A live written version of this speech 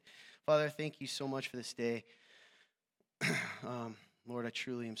Father, thank you so much for this day. Lord, I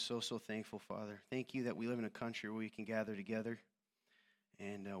truly am so thankful, Father. Thank you that we live in a country where we can gather together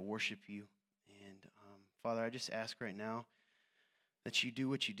and worship you. And Father, I just ask right now that you do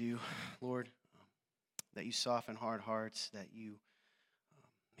what you do, Lord, that you soften hard hearts, that you,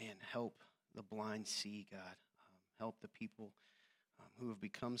 help the blind see, God. Help the people who have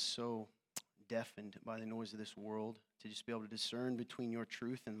become so deafened by the noise of this world to just be able to discern between your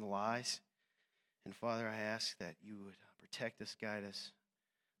truth and the lies. And Father, I ask that you would protect us, guide us,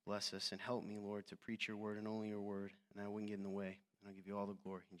 bless us, and help me, Lord, to preach your word and only your word, and I wouldn't get in the way. And I'll give you all the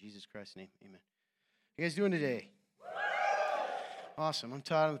glory. In Jesus Christ's name, amen. How you guys doing today? Awesome. I'm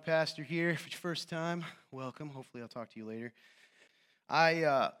Todd. I'm the pastor here. If it's your first time, welcome. Hopefully I'll talk to you later.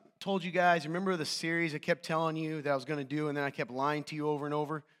 I told you guys, remember the series I kept telling you that I was going to do, and then I kept lying to you over and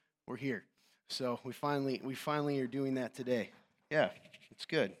over? We're here. So we finally are doing that today. Yeah, it's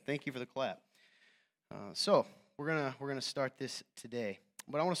good. Thank you for the clap. So we're gonna start this today,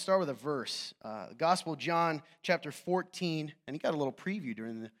 but I want to start with a verse, the Gospel of John, chapter 14, and he got a little preview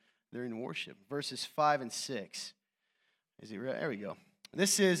during the worship, verses 5 and 6. Is it right? There we go.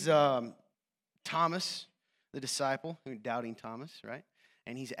 This is Thomas, the disciple, doubting Thomas, right?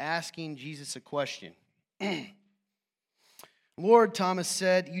 And he's asking Jesus a question. Lord, Thomas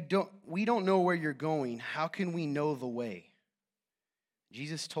said, we don't know where you're going. How can we know the way?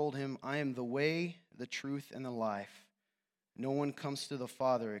 Jesus told him, I am the way, the truth, and the life. No one comes to the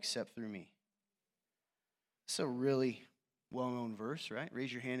Father except through me. It's a really well-known verse, right?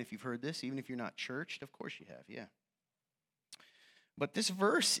 Raise your hand if you've heard this, even if you're not churched. Of course you have, yeah. But this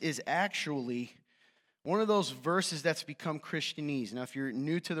verse is actually one of those verses that's become Christianese. Now, if you're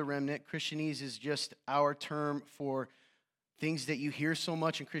new to the remnant, Christianese is just our term for things that you hear so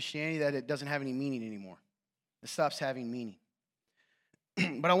much in Christianity that it doesn't have any meaning anymore. It stops having meaning.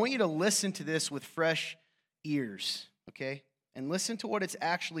 But I want you to listen to this with fresh ears, okay? And listen to what it's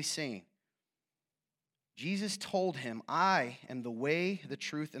actually saying. Jesus told him, I am the way, the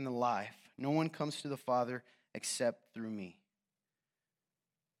truth, and the life. No one comes to the Father except through me.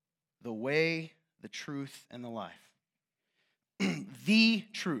 The way, the truth, and the life. The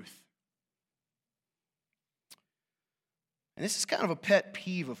truth. And this is kind of a pet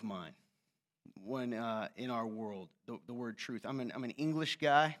peeve of mine when in our world, the word truth. I'm an English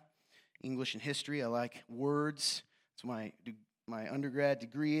guy, English and history. I like words. That's what my undergrad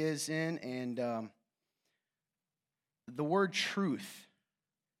degree is in. And the word truth,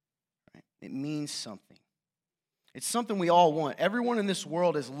 right, it means something. It's something we all want. Everyone in this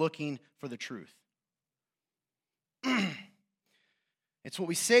world is looking for the truth. It's what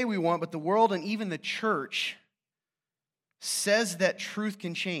we say we want, but the world and even the church says that truth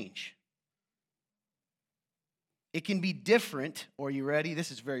can change. It can be different, or are you ready?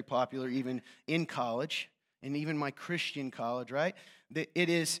 This is very popular even in college, and even my Christian college, right?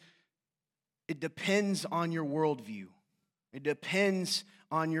 It depends on your worldview. It depends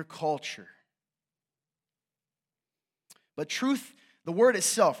on your culture. But truth, the word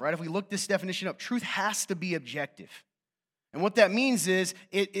itself, right? If we look this definition up, truth has to be objective. And what that means is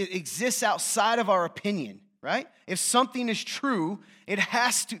it exists outside of our opinion, right? If something is true, it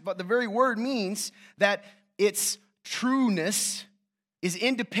has to, but the very word means that its trueness is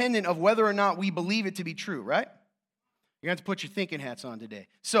independent of whether or not we believe it to be true, right? You're going to have to put your thinking hats on today.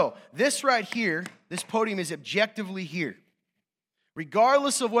 So this right here, this podium is objectively here.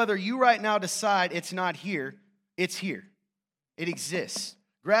 Regardless of whether you right now decide it's not here, it's here. It exists.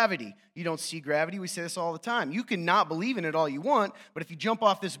 Gravity. You don't see gravity. We say this all the time. You can not believe in it all you want, but if you jump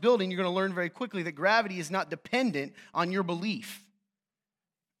off this building, you're going to learn very quickly that gravity is not dependent on your belief.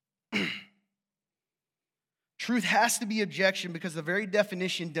 Truth has to be objective because the very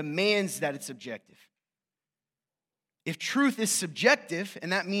definition demands that it's objective. If truth is subjective,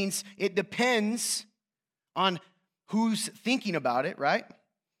 and that means it depends on who's thinking about it, right?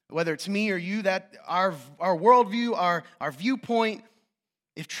 Whether it's me or you, that our worldview, our viewpoint,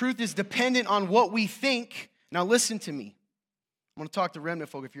 if truth is dependent on what we think, now listen to me. I'm going to talk to remnant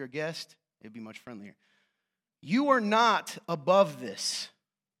folk. If you're a guest, it'd be much friendlier. You are not above this.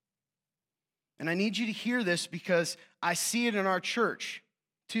 And I need you to hear this because I see it in our church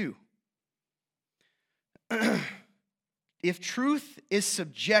too. If truth is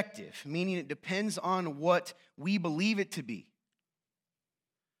subjective, meaning it depends on what we believe it to be,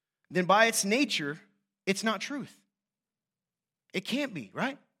 then by its nature, it's not truth. It can't be,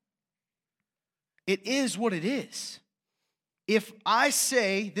 right? It is what it is. If I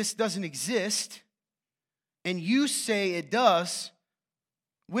say this doesn't exist, and you say it does,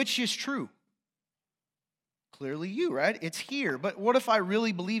 which is true? clearly you, right? It's here. But what if I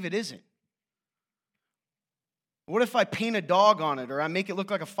really believe it isn't? What if I paint a dog on it or I make it look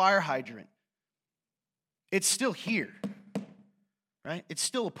like a fire hydrant? It's still here, right? It's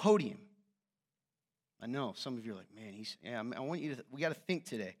still a podium. I know some of you are like, man, I want you to, we got to think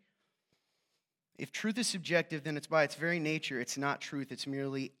today. If truth is subjective, then it's by its very nature, it's not truth. It's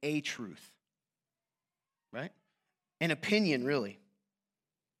merely a truth, right? An opinion, really.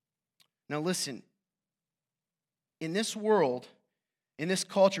 Now listen, in this world, in this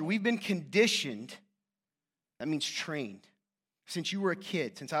culture, we've been conditioned, that means trained, since you were a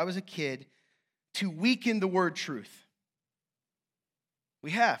kid, since I was a kid, to weaken the word truth.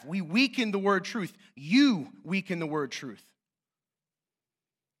 We have. We weaken the word truth. You weaken the word truth.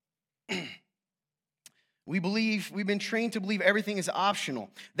 We've been trained to believe everything is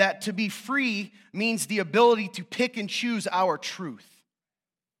optional. That to be free means the ability to pick and choose our truth.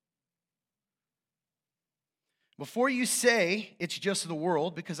 Before you say it's just the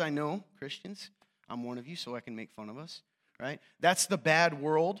world, because I know Christians, I'm one of you, so I can make fun of us, right? That's the bad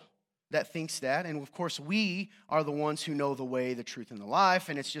world that thinks that. And of course, we are the ones who know the way, the truth, and the life,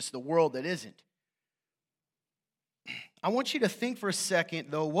 and it's just the world that isn't. I want you to think for a second,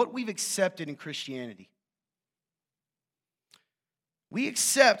 though, what we've accepted in Christianity. We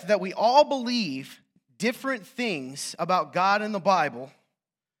accept that we all believe different things about God and the Bible,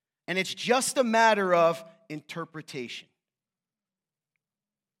 and it's just a matter of interpretation.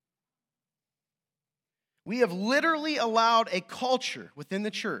 We have literally allowed a culture within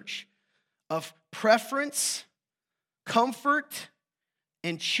the church of preference, comfort,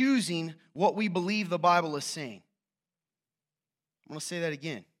 and choosing what we believe the Bible is saying. I'm going to say that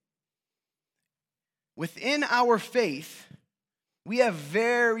again. Within our faith, we have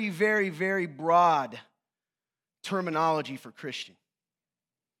very, very, very broad terminology for Christian.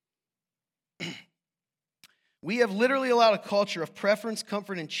 We have literally allowed a culture of preference,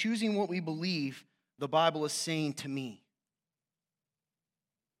 comfort, and choosing what we believe the Bible is saying to me.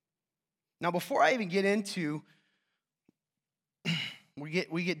 Now, before I even get into, we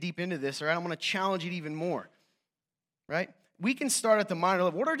get deep into this, all right? I'm going to challenge it even more, right? We can start at the minor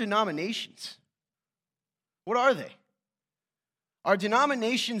level. What are denominations? What are they? Are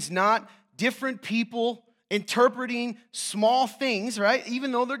denominations not different people interpreting small things, right?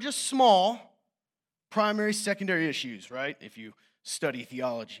 Even though they're just small, primary, secondary issues, right? If you study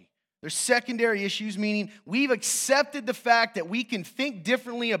theology. They're secondary issues, meaning we've accepted the fact that we can think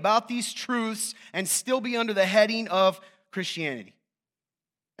differently about these truths and still be under the heading of Christianity.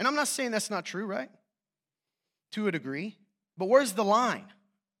 And I'm not saying that's not true, right? To a degree. But where's the line?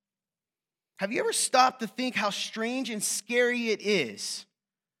 Have you ever stopped to think how strange and scary it is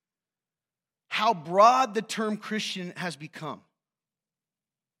how broad the term Christian has become?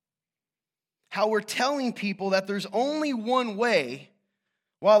 How we're telling people that there's only one way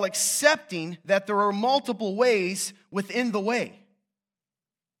while accepting that there are multiple ways within the way.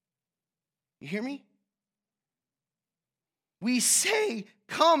 You hear me? We say,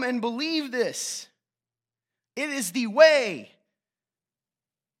 come and believe this. It is the way.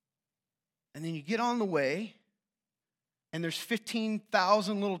 And then you get on the way, and there's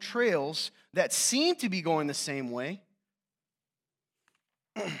 15,000 little trails that seem to be going the same way.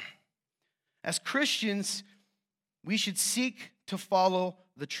 As Christians, we should seek to follow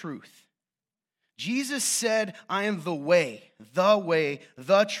the truth. Jesus said, I am the way,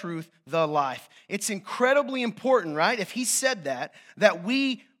 the truth, the life. It's incredibly important, right? If he said that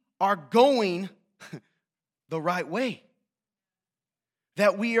we are going the right way.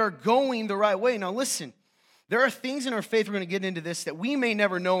 That we are going the right way. Now listen, there are things in our faith, we're going to get into this, that we may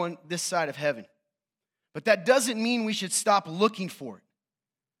never know on this side of heaven. But that doesn't mean we should stop looking for it.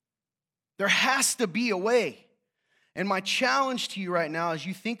 There has to be a way. And my challenge to you right now as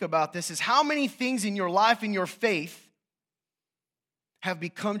you think about this is how many things in your life and your faith have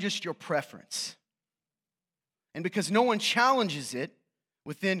become just your preference? And because no one challenges it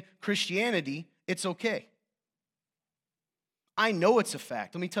within Christianity, it's okay. I know it's a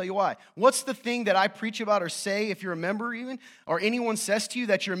fact. Let me tell you why. What's the thing that I preach about or say, if you're a member even, or anyone says to you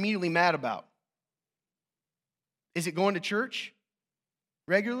that you're immediately mad about? Is it going to church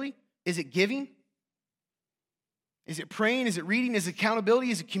regularly? Is it giving? Is it praying? Is it reading? Is it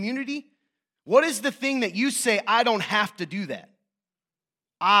accountability? Is it community? What is the thing that you say, I don't have to do that?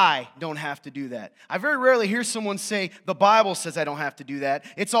 I don't have to do that. I very rarely hear someone say, the Bible says I don't have to do that.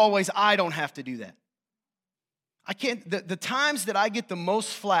 It's always, I don't have to do that. I can't, the times that I get the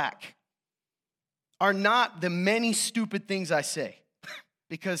most flack are not the many stupid things I say,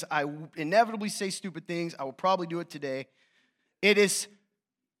 because I inevitably say stupid things. I will probably do it today. It is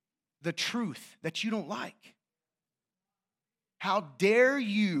the truth that you don't like. How dare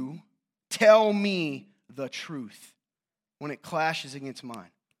you tell me the truth when it clashes against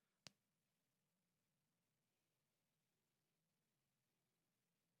mine?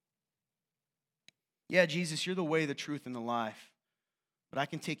 Yeah, Jesus, you're the way, the truth, and the life, but I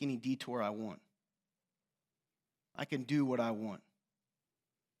can take any detour I want. I can do what I want.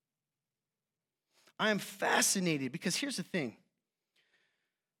 I am fascinated because here's the thing.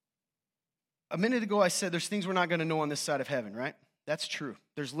 A minute ago I said there's things we're not going to know on this side of heaven, right? That's true.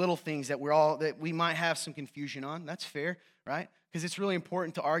 There's little things that we might have some confusion on. That's fair, right? Because it's really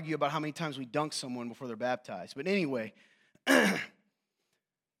important to argue about how many times we dunk someone before they're baptized. But anyway,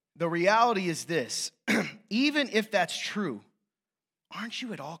 the reality is this. Even if that's true, aren't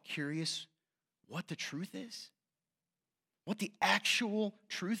you at all curious what the truth is? What the actual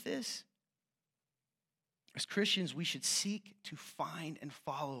truth is? As Christians, we should seek to find and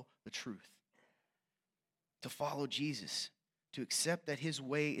follow the truth. To follow Jesus. To accept that his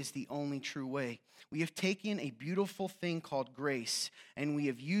way is the only true way. We have taken a beautiful thing called grace and we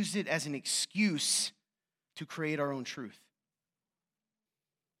have used it as an excuse to create our own truth.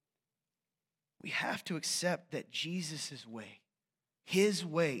 We have to accept that Jesus' way, his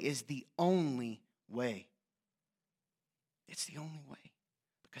way, is the only way. It's the only way.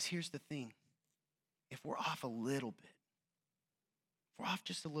 Because here's the thing. If we're off a little bit, if we're off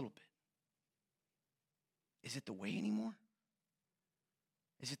just a little bit, is it the way anymore?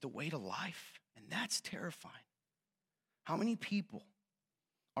 Is it the way to life? And that's terrifying. How many people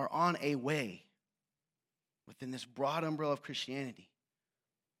are on a way within this broad umbrella of Christianity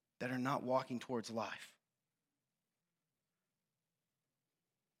that are not walking towards life?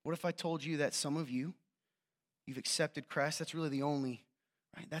 What if I told you that some of you, you've accepted Christ? That's really the only,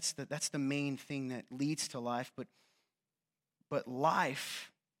 right? That's the main thing that leads to life. But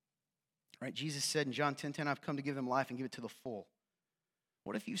life, right? Jesus said in John 10:10, I've come to give them life and give it to the full.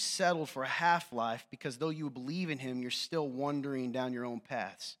 What if you settled for a half life because though you believe in him, you're still wandering down your own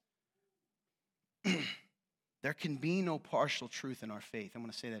paths? There can be no partial truth in our faith. I'm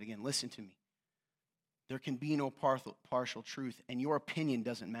going to say that again. Listen to me. There can be no partial truth, and your opinion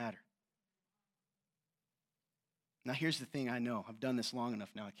doesn't matter. Now, here's the thing I know. I've done this long enough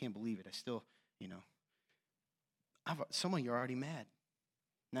now. I can't believe it. I still, some of you are already mad.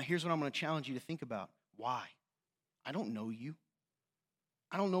 Now, here's what I'm going to challenge you to think about. Why? I don't know you.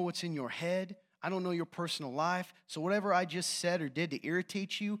 I don't know what's in your head. I don't know your personal life. So whatever I just said or did to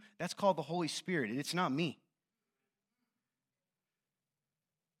irritate you, that's called the Holy Spirit, and it's not me.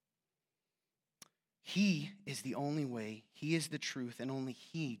 He is the only way. He is the truth, and only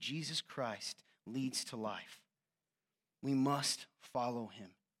he, Jesus Christ, leads to life. We must follow him.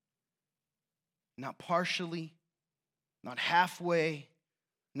 Not partially, not halfway,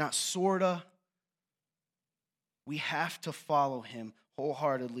 not sorta. We have to follow him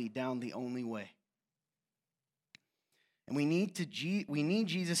wholeheartedly down the only way. And we need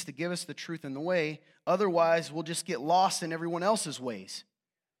Jesus to give us the truth and the way. Otherwise, we'll just get lost in everyone else's ways.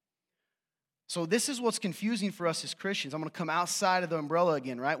 So this is what's confusing for us as Christians. I'm going to come outside of the umbrella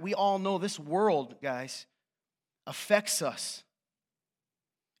again, right? We all know this world, guys, affects us.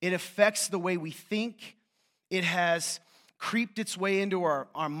 It affects the way we think. It has creeped its way into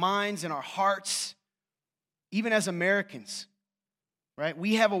our minds and our hearts, even as Americans, right?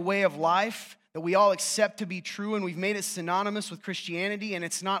 We have a way of life that we all accept to be true, and we've made it synonymous with Christianity, and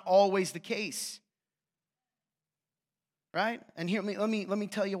it's not always the case. Right? And here, let me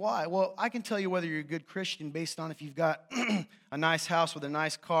tell you why. Well, I can tell you whether you're a good Christian based on if you've got a nice house with a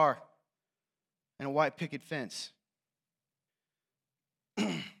nice car and a white picket fence.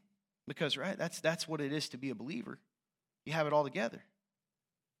 Because, right, that's what it is to be a believer. You have it all together.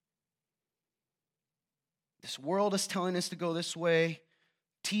 This world is telling us to go this way.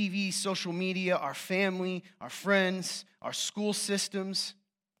 TV, social media, our family, our friends, our school systems,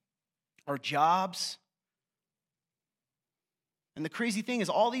 our jobs. And the crazy thing is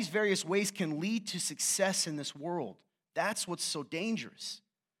all these various ways can lead to success in this world. That's what's so dangerous.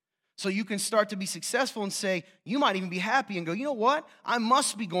 So you can start to be successful and say, you might even be happy and go, you know what? I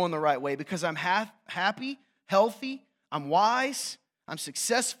must be going the right way because I'm happy, healthy, I'm wise, I'm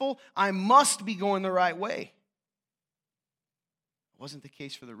successful. I must be going the right way. It wasn't the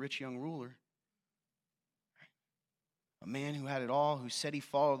case for the rich young ruler. A man who had it all, who said he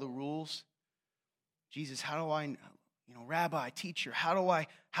followed the rules. Jesus, how do I... Rabbi, teacher, how do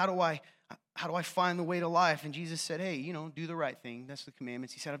I find the way to life? And Jesus said, hey, do the right thing. That's the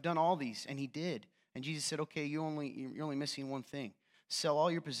commandments. He said, I've done all these. And he did. And Jesus said, okay, you're only missing one thing. Sell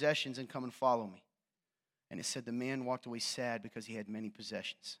all your possessions and come and follow me. And it said the man walked away sad because he had many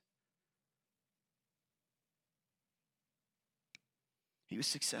possessions. He was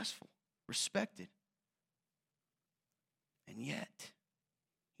successful, respected. And yet,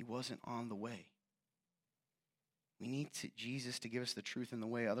 he wasn't on the way. We need Jesus to give us the truth and the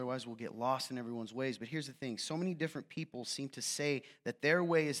way. Otherwise, we'll get lost in everyone's ways. But here's the thing. So many different people seem to say that their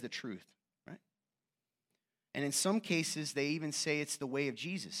way is the truth, right? And in some cases, they even say it's the way of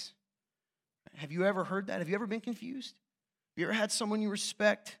Jesus. Have you ever heard that? Have you ever been confused? Have you ever had someone you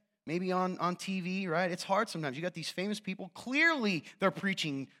respect, maybe on TV, right? It's hard sometimes. You got these famous people. Clearly, they're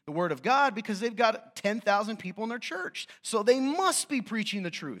preaching the word of God because they've got 10,000 people in their church. So they must be preaching the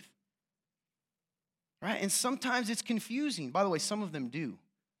truth. Right? And sometimes it's confusing. By the way, some of them do.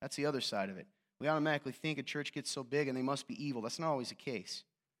 That's the other side of it. We automatically think a church gets so big and they must be evil. That's not always the case.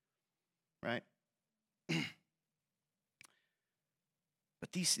 Right?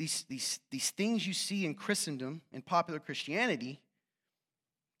 But these things you see in Christendom, in popular Christianity,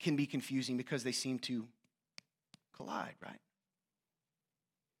 can be confusing because they seem to collide, right?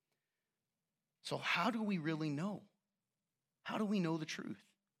 So how do we really know? How do we know the truth?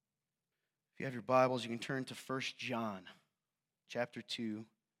 If you have your Bibles, you can turn to 1 John chapter 2,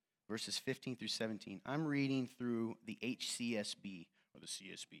 verses 15 through 17. I'm reading through the HCSB, or the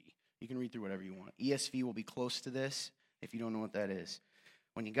CSB. You can read through whatever you want. ESV will be close to this if you don't know what that is.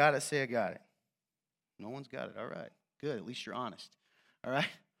 When you got it, say I got it. No one's got it. All right. Good. At least you're honest. All right?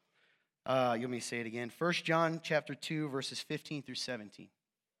 You want me to say it again? 1 John chapter 2, verses 15 through 17.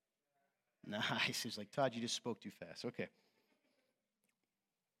 Nice. It's like, Todd, you just spoke too fast. Okay.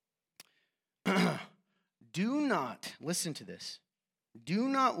 Do not, listen to this. Do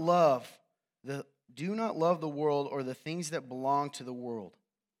not love the world or the things that belong to the world.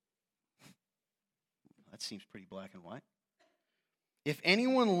 That seems pretty black and white. If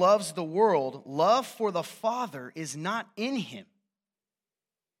anyone loves the world, love for the Father is not in him.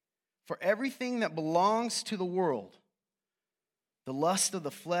 For everything that belongs to the world, the lust of the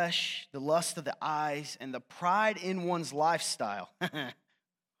flesh, the lust of the eyes, and the pride in one's lifestyle.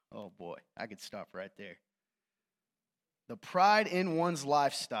 Oh boy, I could stop right there. The pride in one's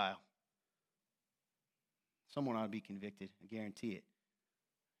lifestyle. Someone ought to be convicted, I guarantee it.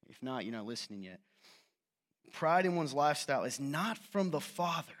 If not, you're not listening yet. Pride in one's lifestyle is not from the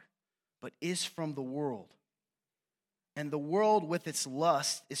Father, but is from the world. And the world with its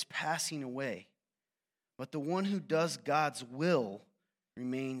lust is passing away. But the one who does God's will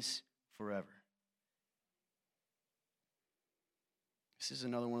remains forever. This is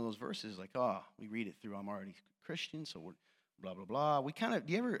another one of those verses like, we read it through, I'm already Christian, so we're blah, blah, blah.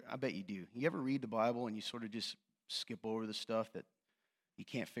 I bet you do. You ever read the Bible and you sort of just skip over the stuff that you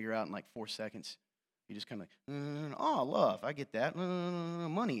can't figure out in like 4 seconds? You just kind of like, love, I get that.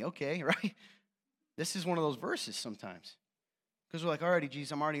 Money, okay, right? This is one of those verses sometimes. Because we're like, alrighty,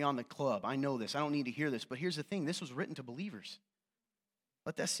 Jesus, I'm already on the club. I know this. I don't need to hear this. But here's the thing. This was written to believers.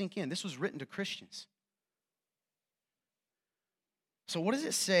 Let that sink in. This was written to Christians. So what does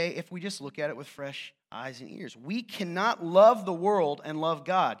it say if we just look at it with fresh eyes and ears? We cannot love the world and love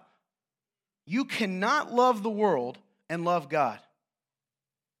God. You cannot love the world and love God.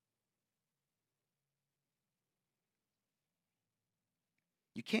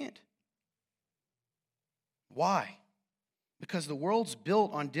 You can't. Why? Because the world's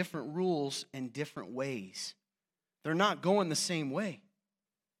built on different rules and different ways. They're not going the same way.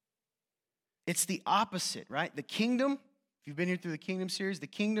 It's the opposite, right? The kingdom, if you've been here through the kingdom series, the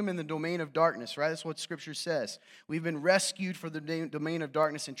kingdom and the domain of darkness, right? That's what Scripture says. We've been rescued from the domain of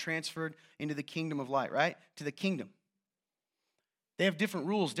darkness and transferred into the kingdom of light, right? To the kingdom. They have different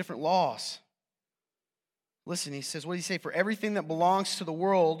rules, different laws. Listen, he says, what did he say? For everything that belongs to the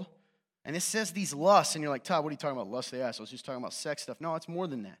world, and it says these lusts, and you're like, Todd, what are you talking about? Lust of the eyes. I was just talking about sex stuff. No, it's more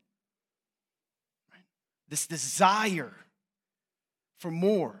than that. Right? This desire for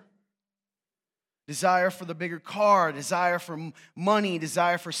more. Desire for the bigger car, desire for money,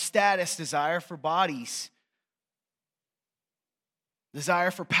 desire for status, desire for bodies, desire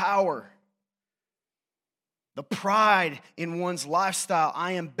for power. The pride in one's lifestyle,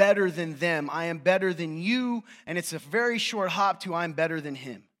 I am better than them, I am better than you, and it's a very short hop to I'm better than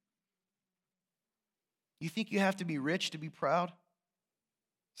him. You think you have to be rich to be proud?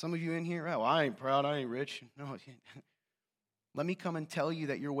 Some of you in here, well, I ain't proud, I ain't rich. No, let me come and tell you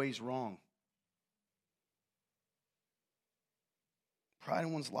that your way's wrong. Pride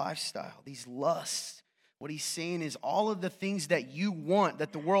in one's lifestyle, these lusts. What he's saying is all of the things that you want,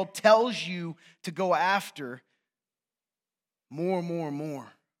 that the world tells you to go after, more.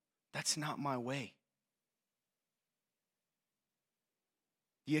 That's not my way.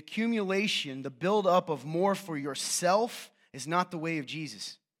 The accumulation, the buildup of more for yourself is not the way of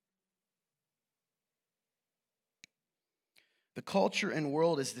Jesus. The culture and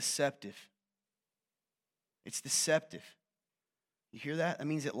world is deceptive. It's deceptive. You hear that? That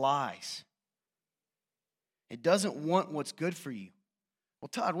means it lies. It doesn't want what's good for you. Well,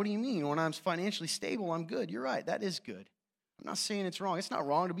 Todd, what do you mean? When I'm financially stable, I'm good. You're right. That is good. I'm not saying it's wrong. It's not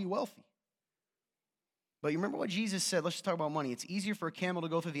wrong to be wealthy. But you remember what Jesus said? Let's just talk about money. It's easier for a camel to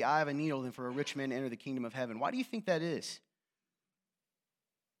go through the eye of a needle than for a rich man to enter the kingdom of heaven. Why do you think that is?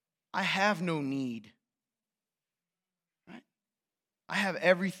 I have no need. Right? I have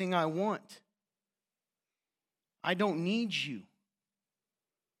everything I want. I don't need you.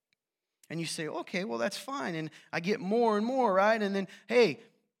 And you say, okay, well, that's fine. And I get more and more, right? And then, hey,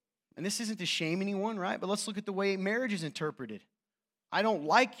 and this isn't to shame anyone, right? But let's look at the way marriage is interpreted. I don't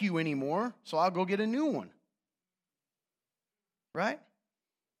like you anymore, so I'll go get a new one. Right?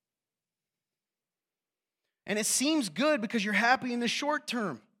 And it seems good because you're happy in the short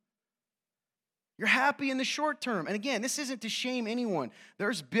term. You're happy in the short term. And again, this isn't to shame anyone.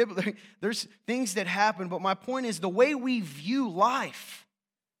 There's things that happen, but my point is the way we view life,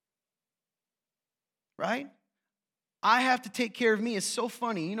 right? I have to take care of me. It's so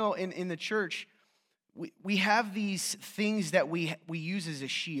funny. You know, in the church, we have these things that we use as a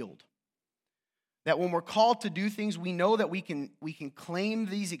shield. That when we're called to do things, we know that we can claim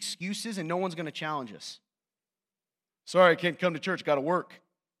these excuses and no one's going to challenge us. Sorry, I can't come to church. Got to work.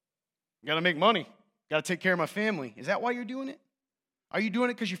 Got to make money. Got to take care of my family. Is that why you're doing it? Are you doing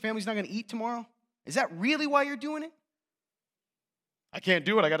it because your family's not going to eat tomorrow? Is that really why you're doing it? I can't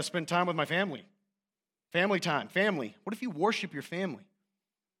do it. I got to spend time with my family. Family time. Family. What if you worship your family?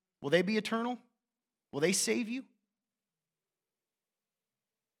 Will they be eternal? Will they save you?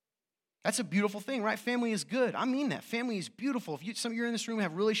 That's a beautiful thing, right? Family is good. I mean that. Family is beautiful. If some of you in this room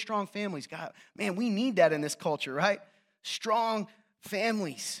have really strong families, God, man, we need that in this culture, right? Strong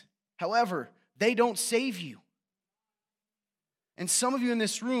families. However, they don't save you. And some of you in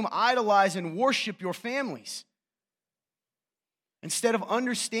this room idolize and worship your families. Instead of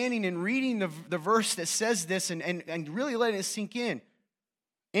understanding and reading the verse that says this and really letting it sink in.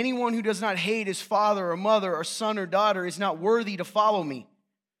 Anyone who does not hate his father or mother or son or daughter is not worthy to follow me.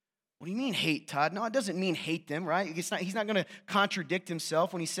 What do you mean hate, Todd? No, it doesn't mean hate them, right? He's not going to contradict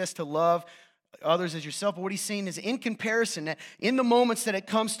himself when he says to love others as yourself. But what he's saying is in comparison, that in the moments that it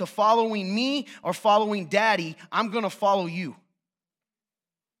comes to following me or following daddy, I'm going to follow you.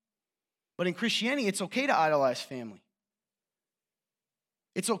 But in Christianity, it's okay to idolize family.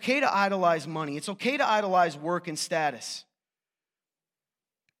 It's okay to idolize money. It's okay to idolize work and status.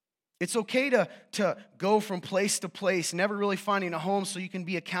 It's okay to go from place to place, never really finding a home so you can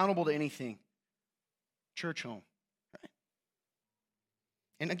be accountable to anything. Church home. Right?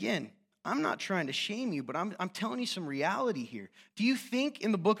 And again, I'm not trying to shame you, but I'm telling you some reality here. Do you think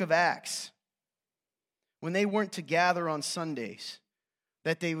in the book of Acts, when they weren't to gather on Sundays,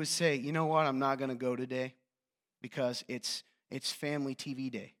 that they would say, you know what, I'm not going to go today because it's family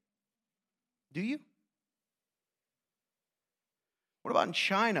TV day? Do you? What about in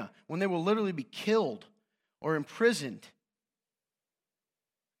China, when they will literally be killed or imprisoned?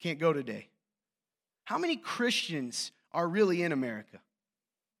 Can't go today. How many Christians are really in America?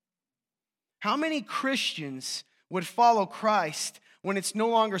 How many Christians would follow Christ when it's no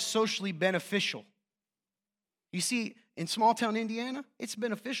longer socially beneficial? You see, in small town Indiana, it's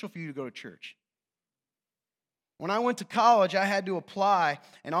beneficial for you to go to church. When I went to college, I had to apply,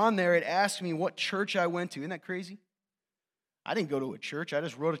 and on there it asked me what church I went to. Isn't that crazy? I didn't go to a church. I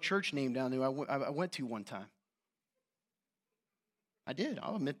just wrote a church name down there I went to one time. I did.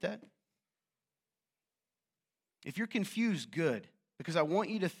 I'll admit that. If you're confused, good, because I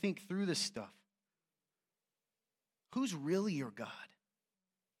want you to think through this stuff. Who's really your God?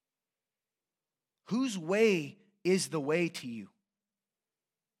 Whose way is the way to you?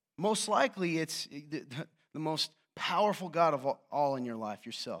 Most likely, it's the most powerful God of all in your life,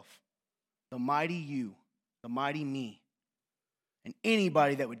 yourself. The mighty you, the mighty me. And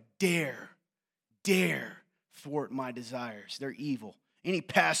anybody that would dare thwart my desires, they're evil. Any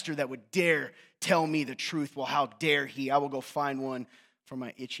pastor that would dare tell me the truth, well, how dare he? I will go find one for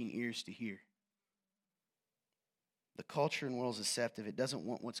my itching ears to hear. The culture and world is deceptive. It doesn't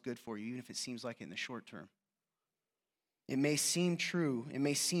want what's good for you, even if it seems like it in the short term. It may seem true, it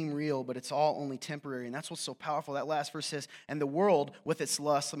may seem real, but it's all only temporary. And that's what's so powerful. That last verse says, and the world with its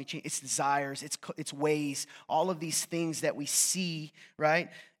lusts, its desires, its ways, all of these things that we see, right?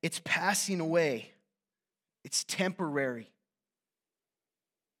 It's passing away. It's temporary.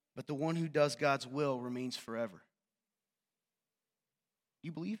 But the one who does God's will remains forever.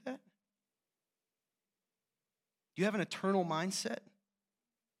 You believe that? Do you have an eternal mindset?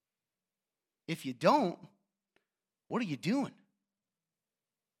 If you don't, what are you doing?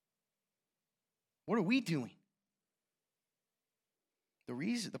 What are we doing?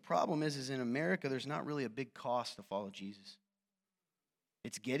 The problem is in America, there's not really a big cost to follow Jesus.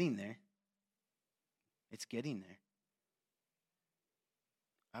 It's getting there. It's getting there.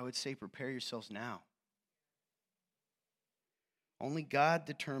 I would say prepare yourselves now. Only God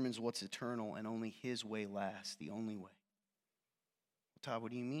determines what's eternal, and only His way lasts, the only way. Todd,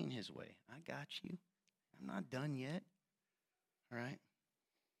 what do you mean His way? I got you. I'm not done yet. All right?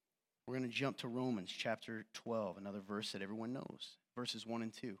 We're going to jump to Romans chapter 12, another verse that everyone knows, verses 1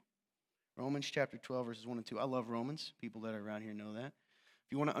 and 2. Romans chapter 12, verses 1 and 2. I love Romans. People that are around here know that.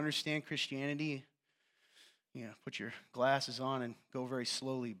 If you want to understand Christianity, put your glasses on and go very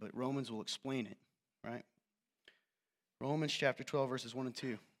slowly, but Romans will explain it, right? Romans chapter 12, verses 1 and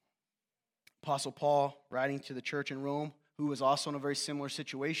 2. Apostle Paul, writing to the church in Rome, who was also in a very similar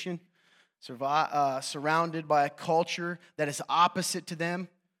situation, surrounded by a culture that is opposite to them,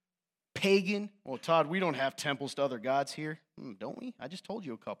 pagan. Well, Todd, we don't have temples to other gods here. Don't we? I just told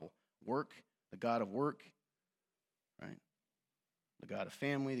you a couple. Work, the god of work, right? The god of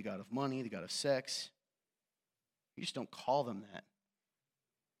family, the god of money, the god of sex. You just don't call them that.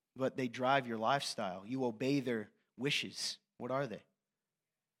 But they drive your lifestyle. You obey their wishes. What are they?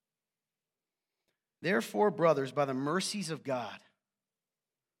 Therefore, brothers, by the mercies of God,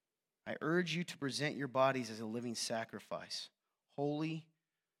 I urge you to present your bodies as a living sacrifice, holy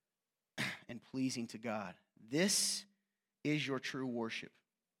and pleasing to God. This is your true worship.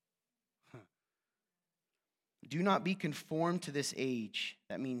 Do not be conformed to this age.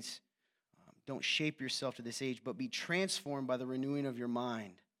 That means don't shape yourself to this age, but be transformed by the renewing of your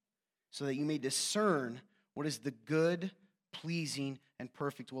mind, so that you may discern what is the good, pleasing, and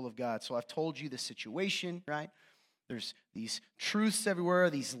perfect will of God. So I've told you the situation, right? There's these truths everywhere,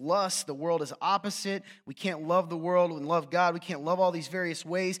 these lusts. The world is opposite. We can't love the world and love God. We can't love all these various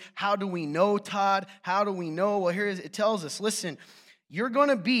ways. How do we know, Todd? How do we know? Well, here it tells us, listen, you're going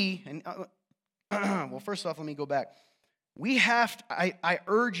to be, and well, first off, let me go back. I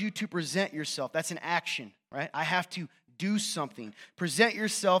urge you to present yourself. That's an action, right? I have to do something. Present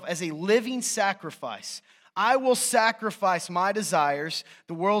yourself as a living sacrifice. I will sacrifice my desires,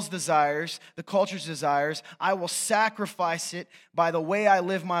 the world's desires, the culture's desires. I will sacrifice it by the way I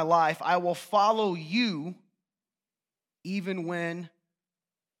live my life. I will follow you even when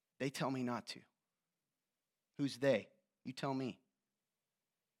they tell me not to. Who's they? You tell me.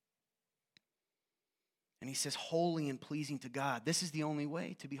 And he says, holy and pleasing to God. This is the only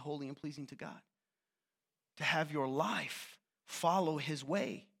way to be holy and pleasing to God. To have your life follow His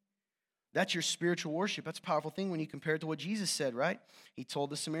way. That's your spiritual worship. That's a powerful thing when you compare it to what Jesus said, right? He told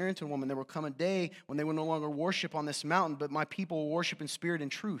the Samaritan woman there will come a day when they will no longer worship on this mountain, but my people will worship in spirit and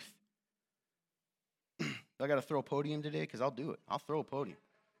truth. I got to throw a podium today? Because I'll do it. I'll throw a podium.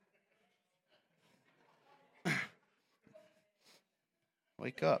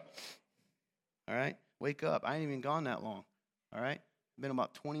 Wake up. All right? Wake up. I ain't even gone that long. All right? Been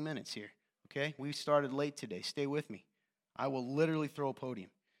about 20 minutes here. Okay? We started late today. Stay with me. I will literally throw a podium.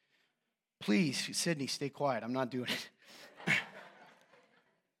 Please, Sydney, stay quiet. I'm not doing it.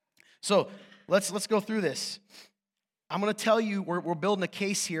 So let's go through this. I'm going to tell you, we're building a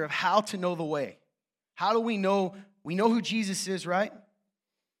case here of how to know the way. How do we know? We know who Jesus is, right?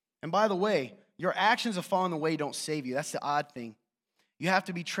 And by the way, your actions of following the way don't save you. That's the odd thing. You have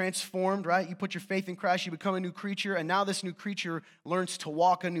to be transformed, right? You put your faith in Christ, you become a new creature, and now this new creature learns to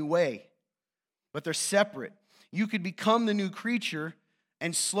walk a new way. But they're separate. You could become the new creature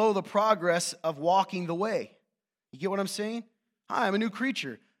and slow the progress of walking the way. You get what I'm saying? Hi, I'm a new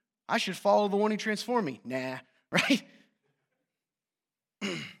creature. I should follow the one who transformed me. Nah, right?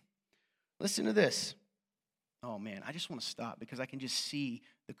 Listen to this. Oh, man, I just want to stop because I can just see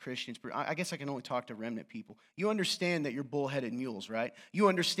the Christians. I guess I can only talk to remnant people. You understand that you're bullheaded mules, right? You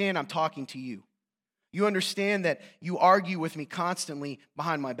understand I'm talking to you. You understand that you argue with me constantly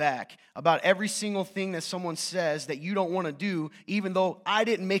behind my back about every single thing that someone says that you don't want to do, even though I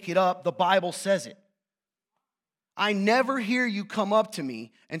didn't make it up, the Bible says it. I never hear you come up to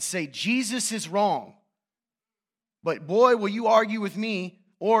me and say, Jesus is wrong. But boy, will you argue with me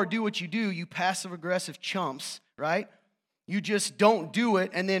or do what you do, you passive-aggressive chumps, right? You just don't do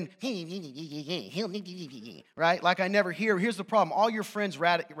it, and then, right? Like I never hear. Here's the problem. All your friends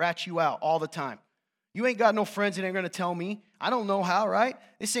rat you out all the time. You ain't got no friends that ain't going to tell me. I don't know how, right?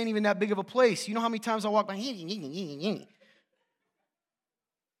 This ain't even that big of a place. You know how many times I walk by? Or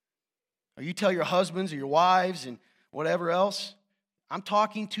you tell your husbands or your wives and whatever else. I'm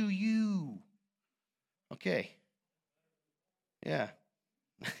talking to you. Okay. Yeah.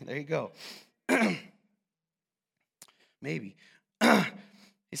 There you go. Maybe.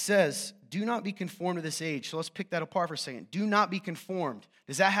 It says, do not be conformed to this age. So let's pick that apart for a second. Do not be conformed.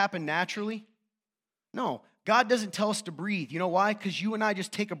 Does that happen naturally? No. God doesn't tell us to breathe. You know why? Because you and I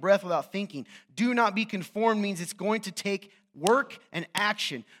just take a breath without thinking. Do not be conformed means it's going to take work and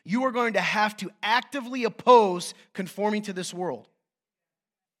action. You are going to have to actively oppose conforming to this world.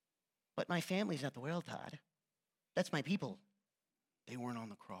 But my family's not the world, Todd. That's my people. They weren't on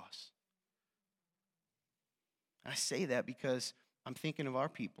the cross. I say that because I'm thinking of our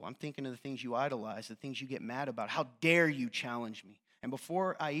people. I'm thinking of the things you idolize, the things you get mad about. How dare you challenge me? And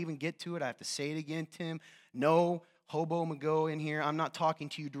before I even get to it, I have to say it again, Tim. No hobo mago in here. I'm not talking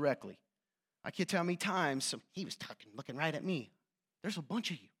to you directly. I can't tell how many times he was looking right at me. There's a bunch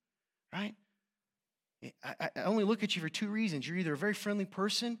of you, right? I only look at you for two reasons. You're either a very friendly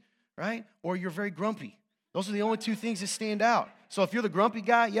person, right, or you're very grumpy. Those are the only two things that stand out. So if you're the grumpy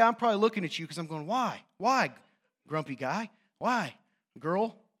guy, yeah, I'm probably looking at you because I'm going, why? Why, grumpy guy? Why?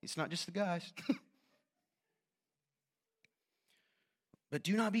 Girl, it's not just the guys. But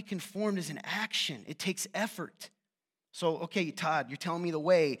do not be conformed as an action. It takes effort. So, okay, Todd, you're telling me the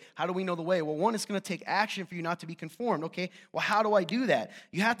way. How do we know the way? Well, one, it's going to take action for you not to be conformed. Okay, well, how do I do that?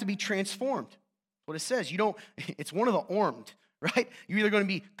 You have to be transformed. That's what it says. It's one of the armed, right? You're either going to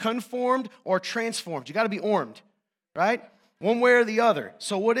be conformed or transformed. You got to be armed, right? One way or the other.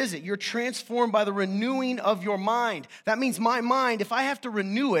 So what is it? You're transformed by the renewing of your mind. That means my mind, if I have to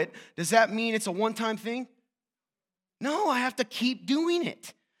renew it, does that mean it's a one-time thing? No, I have to keep doing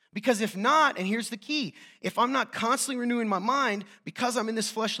it. Because if not, and here's the key, if I'm not constantly renewing my mind, because I'm in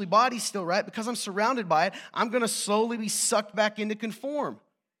this fleshly body still, right? Because I'm surrounded by it, I'm going to slowly be sucked back into conform.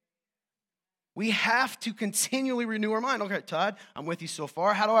 We have to continually renew our mind. Okay, Todd, I'm with you so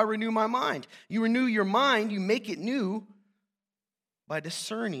far. How do I renew my mind? You renew your mind, you make it new by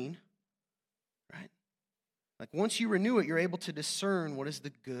discerning, right? Like once you renew it, you're able to discern what is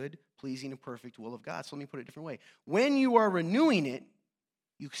the good, pleasing, and perfect will of God. So let me put it a different way. When you are renewing it,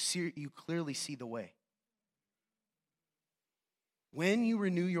 you clearly see the way. When you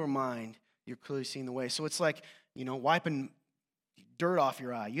renew your mind, you're clearly seeing the way. So it's like, wiping dirt off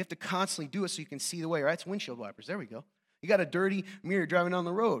your eye. You have to constantly do it so you can see the way, right? It's windshield wipers. There we go. You got a dirty mirror driving down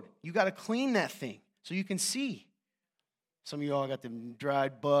the road. You got to clean that thing so you can see. Some of you all got them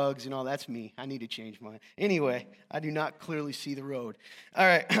dried bugs and all. That's me. I need to change mine. Anyway, I do not clearly see the road. All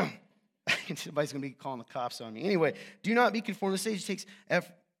right. Somebody's going to be calling the cops on me. Anyway, do not be conformed to the stage. It takes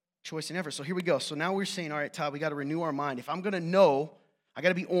effort, choice and effort. So here we go. So now we're saying, all right, Todd, we got to renew our mind. If I'm going to know, I got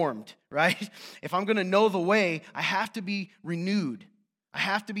to be armed, right? If I'm going to know the way, I have to be renewed. I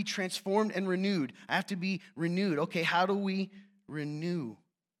have to be transformed and renewed. I have to be renewed. Okay, how do we renew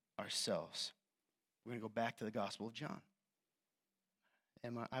ourselves? We're going to go back to the Gospel of John.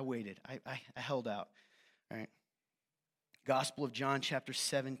 I waited. I held out. All right. Gospel of John, chapter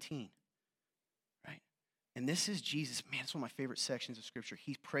 17. Right? And this is Jesus. Man, it's one of my favorite sections of Scripture.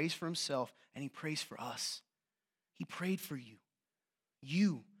 He prays for himself, and he prays for us. He prayed for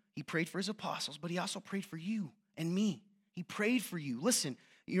you. He prayed for his apostles, but he also prayed for you and me. He prayed for you. Listen,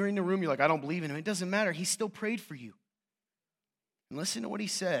 you're in the room, you're like, I don't believe in him. It doesn't matter. He still prayed for you. And listen to what he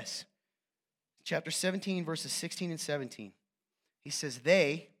says. Chapter 17, verses 16 and 17. He says,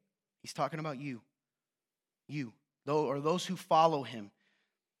 he's talking about you, or those who follow him.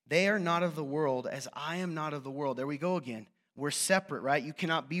 They are not of the world as I am not of the world. There we go again. We're separate, right? You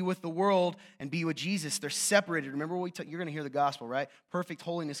cannot be with the world and be with Jesus. They're separated. Remember you're going to hear the gospel, right? Perfect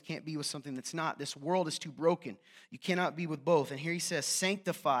holiness can't be with something that's not. This world is too broken. You cannot be with both. And here he says,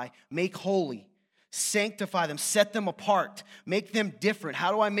 sanctify, make holy. Sanctify them, set them apart, make them different.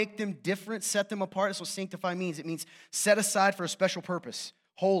 How do I make them different, set them apart? That's what sanctify means. It means set aside for a special purpose,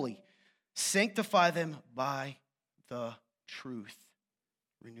 holy. Sanctify them by the truth.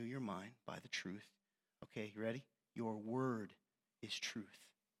 Renew your mind by the truth. Okay, you ready? Your word is truth.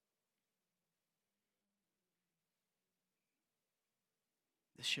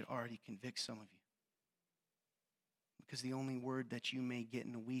 This should already convict some of you. Because the only word that you may get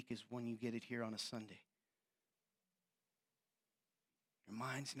in a week is when you get it here on a Sunday. Your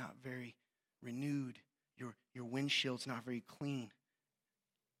mind's not very renewed. Your windshield's not very clean.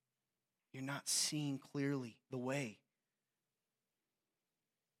 You're not seeing clearly the way.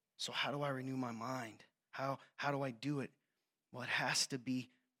 So how do I renew my mind? How do I do it? Well, it has to be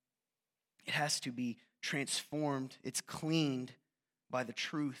transformed. It's cleaned by the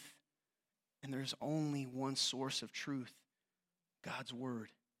truth. And there's only one source of truth, God's word.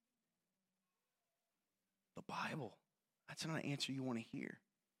 The Bible. That's not an answer you want to hear.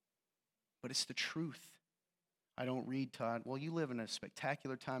 But it's the truth. I don't read, Todd. Well, you live in a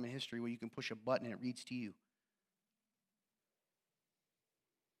spectacular time in history where you can push a button and it reads to you.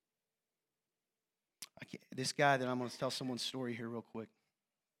 This guy that I'm going to tell someone's story here real quick,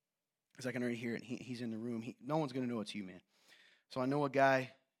 because I can already hear it. He's in the room. No one's going to know it's you, man. So I know a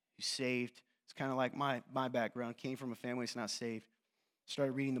guy who's saved. It's kind of like my background. Came from a family that's not saved.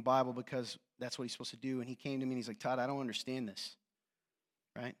 Started reading the Bible because that's what he's supposed to do. And he came to me and he's like, Todd, I don't understand this.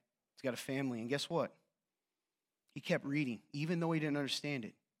 Right? He's got a family. And guess what? He kept reading, even though he didn't understand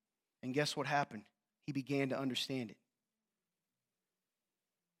it. And guess what happened? He began to understand it.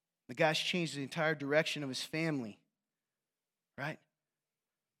 The guy's changed the entire direction of his family, right?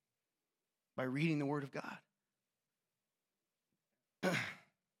 By reading the Word of God.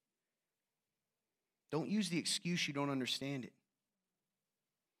 Don't use the excuse you don't understand it.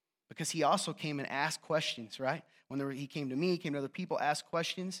 Because he also came and asked questions, right? He came to me, he came to other people, asked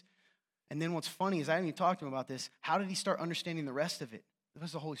questions. And then what's funny is I haven't even talked to him about this. How did he start understanding the rest of it?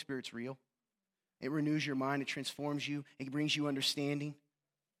 Because the Holy Spirit's real. It renews your mind. It transforms you. It brings you understanding.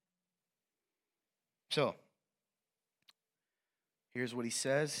 So, here's what he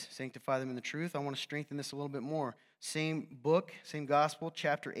says. Sanctify them in the truth. I want to strengthen this a little bit more. Same book, same gospel,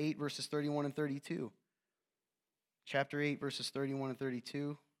 chapter 8, verses 31 and 32. Chapter 8, verses 31 and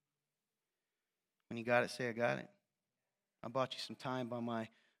 32. When you got it, say, I got it. I bought you some time by my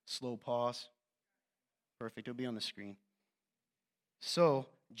slow pause. Perfect. It'll be on the screen. So,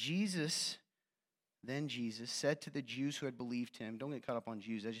 Jesus said to the Jews who had believed him, don't get caught up on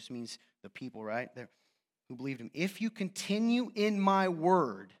Jews, that just means the people, right? Who believed him. If you continue in my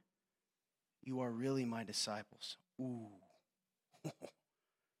word, you are really my disciples. Ooh.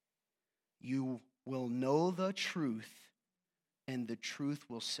 You will know the truth, and the truth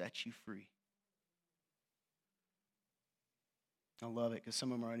will set you free. I love it because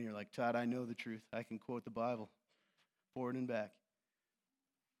some of them are in here like, Todd, I know the truth. I can quote the Bible forward and back.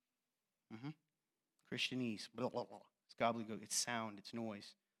 Christianese. Blah, blah, blah. It's gobbledygook. It's sound. It's noise.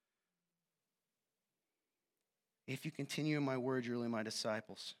 If you continue in my word, you're really my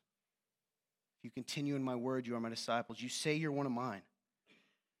disciples. If you continue in my word, you are my disciples. You say you're one of mine.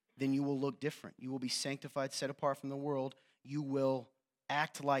 Then you will look different. You will be sanctified, set apart from the world. You will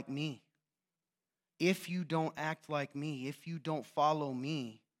act like me. If you don't act like me, if you don't follow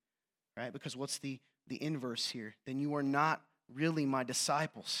me, right? Because what's the inverse here? Then you are not really my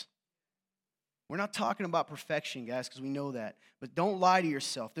disciples. We're not talking about perfection, guys, because we know that. But don't lie to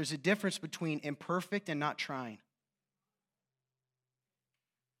yourself. There's a difference between imperfect and not trying.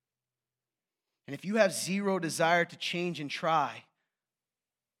 And if you have zero desire to change and try,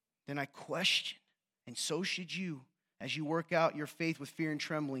 then I question, and so should you, as you work out your faith with fear and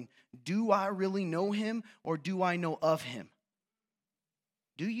trembling, do I really know him or do I know of him?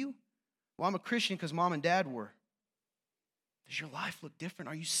 Do you? Well, I'm a Christian because mom and dad were. Does your life look different?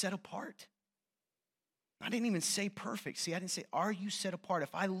 Are you set apart? I didn't even say perfect. See, I didn't say, are you set apart?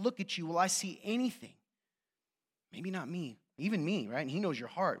 If I look at you, will I see anything? Maybe not me. Even me, right? And he knows your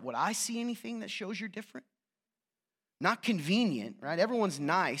heart. Would I see anything that shows you're different? Not convenient, right? Everyone's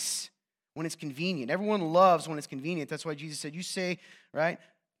nice when it's convenient. Everyone loves when it's convenient. That's why Jesus said, you say, right,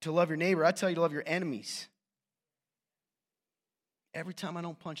 to love your neighbor. I tell you to love your enemies. Every time I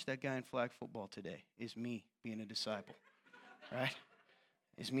don't punch that guy in flag football today is me being a disciple, right?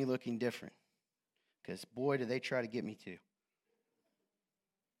 It's me looking different. Because, boy, do they try to get me to.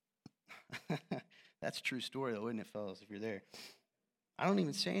 That's a true story, though, isn't it, fellas, if you're there? I don't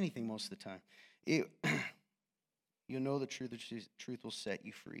even say anything most of the time. You'll know the truth will set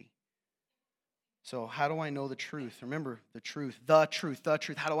you free. So how do I know the truth? Remember, the truth. How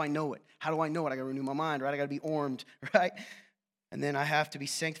do I know it? How do I know it? I got to renew my mind, right? I got to be armed, right? And then I have to be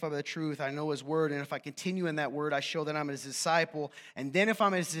sanctified by the truth. I know his word. And if I continue in that word, I show that I'm his disciple. And then if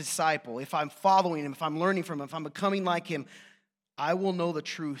I'm his disciple, if I'm following him, if I'm learning from him, if I'm becoming like him, I will know the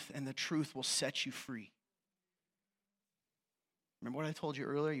truth, and the truth will set you free. Remember what I told you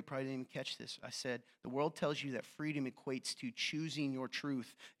earlier? You probably didn't even catch this. I said, the world tells you that freedom equates to choosing your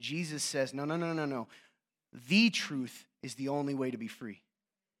truth. Jesus says, no. The truth is the only way to be free.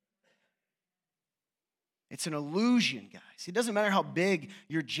 It's an illusion, guys. It doesn't matter how big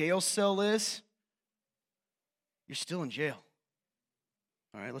your jail cell is. You're still in jail.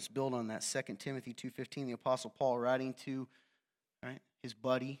 All right, let's build on that. 2 Timothy 2:15, the Apostle Paul writing to his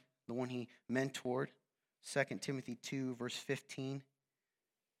buddy, the one he mentored. 2 Timothy 2, verse 15.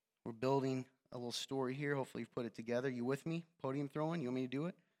 We're building a little story here. Hopefully you've put it together. You with me? Podium throwing? You want me to do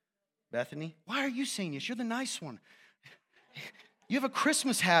it? Bethany? Why are you saying this? You're the nice one. You have a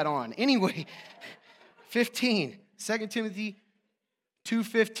Christmas hat on. Anyway, 15. 2 Timothy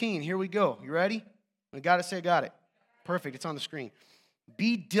 2:15. Here we go. You ready? We got it. Say got it. Perfect. It's on the screen.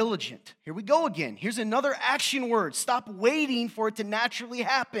 Be diligent. Here we go again. Here's another action word. Stop waiting for it to naturally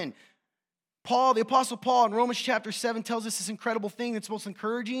happen. Paul, the Apostle Paul in Romans chapter 7 tells us this incredible thing that's most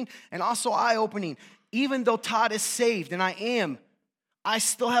encouraging and also eye-opening. Even though Todd is saved, and I am, I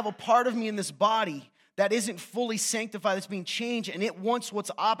still have a part of me in this body that isn't fully sanctified, that's being changed, and it wants what's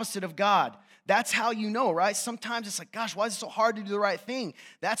opposite of God. That's how you know, right? Sometimes it's like, gosh, why is it so hard to do the right thing?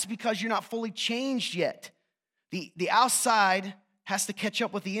 That's because you're not fully changed yet. The outside has to catch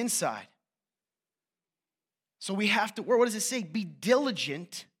up with the inside. So we have to, what does it say? Be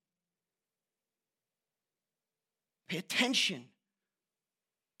diligent. Pay attention.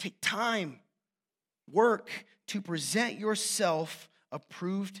 Take time. Work to present yourself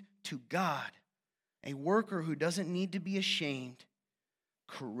approved to God. A worker who doesn't need to be ashamed,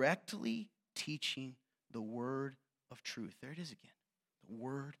 correctly teaching the word of truth. There it is again. The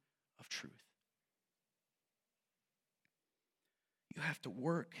word of truth. You have to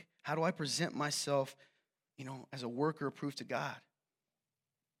work. How do I present myself, as a worker approved to God?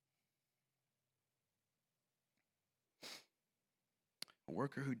 A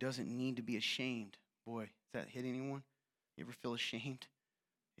worker who doesn't need to be ashamed. Boy, does that hit anyone? You ever feel ashamed?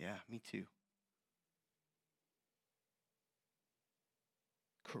 Yeah, me too.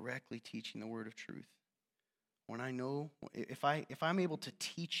 Correctly teaching the word of truth. When I know, if I'm able to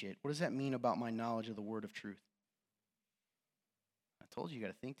teach it, what does that mean about my knowledge of the word of truth? I told you got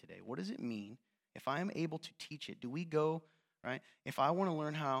to think today. What does it mean if I am able to teach it? Do we go, right? If I want to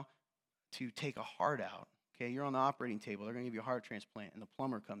learn how to take a heart out, okay, you're on the operating table, they're going to give you a heart transplant, and the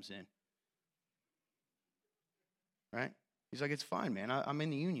plumber comes in, right? He's like, it's fine, man. I'm in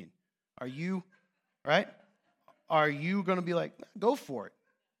the union. Are you, right? Are you going to be like, go for it?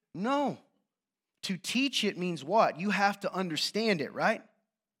 No. To teach it means what? You have to understand it, right?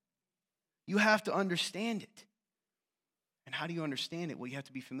 You have to understand it. And how do you understand it? Well, you have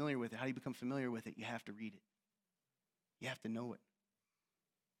to be familiar with it. How do you become familiar with it? You have to read it. You have to know it.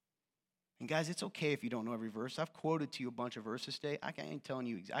 And guys, it's okay if you don't know every verse. I've quoted to you a bunch of verses today. I ain't telling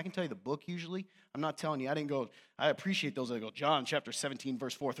you. I can tell you the book usually. I'm not telling you. I appreciate those that go, John chapter 17,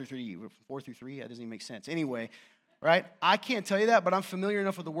 verse 4 through 3. 4 through 3? That doesn't even make sense. Anyway, right? I can't tell you that, but I'm familiar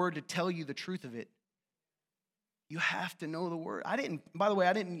enough with the word to tell you the truth of it. You have to know the word. By the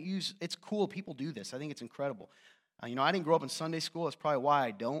way, it's cool. People do this. I think it's incredible. I didn't grow up in Sunday school. That's probably why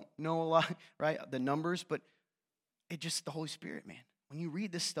I don't know a lot, right? The numbers, but it just, the Holy Spirit, man. When you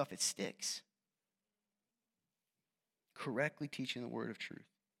read this stuff, it sticks. Correctly teaching the word of truth.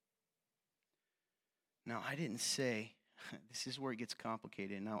 Now, I didn't say, this is where it gets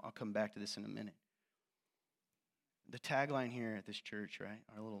complicated, and I'll come back to this in a minute. The tagline here at this church, right,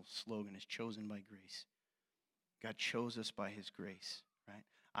 our little slogan is chosen by grace. God chose us by his grace, right?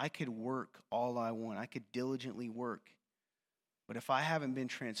 I could work all I want. I could diligently work. But if I haven't been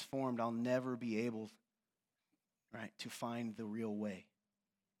transformed, I'll never be able, right, to find the real way.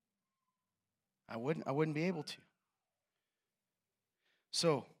 I wouldn't be able to.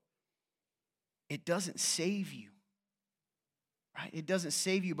 So, it doesn't save you, right? It doesn't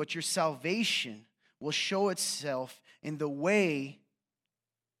save you, but your salvation will show itself in the way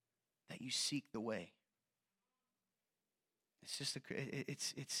that you seek the way. It's just the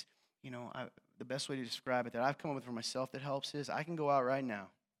best way to describe it that I've come up with for myself that helps is I can go out right now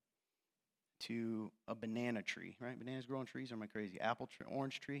to a banana tree, right? Bananas grow on trees, or am I crazy? Apple tree,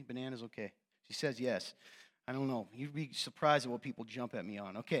 orange tree, bananas, okay. She says yes. I don't know. You'd be surprised at what people jump at me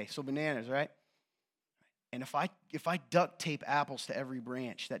on. Okay, so bananas, right? And if I duct tape apples to every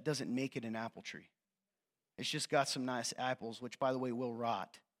branch, that doesn't make it an apple tree. It's just got some nice apples, which, by the way, will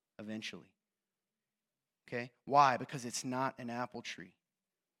rot eventually. Okay? Why? Because it's not an apple tree.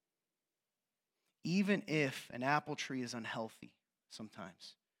 Even if an apple tree is unhealthy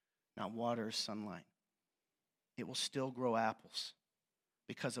sometimes, not water or sunlight, it will still grow apples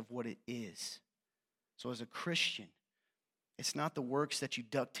because of what it is. So as a Christian, it's not the works that you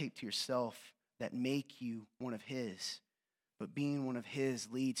duct tape to yourself that make you one of his, but being one of his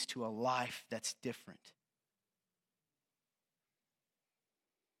leads to a life that's different.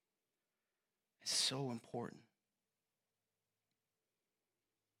 It's so important.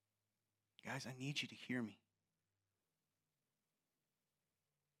 Guys, I need you to hear me.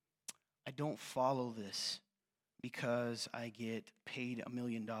 I don't follow this because I get paid $1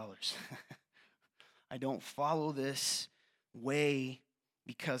 million. I don't follow this way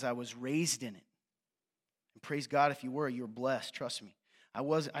because I was raised in it. And praise God if you were, you're blessed, trust me.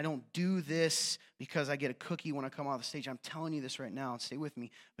 I don't do this because I get a cookie when I come off the stage. I'm telling you this right now, and stay with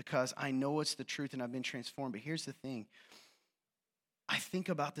me, because I know it's the truth and I've been transformed. But here's the thing. I think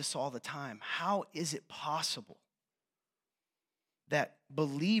about this all the time. How is it possible that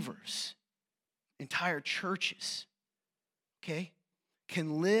believers, entire churches, okay,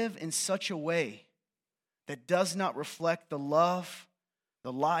 can live in such a way that does not reflect the love,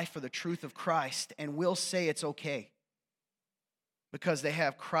 the life, or the truth of Christ and will say it's okay because they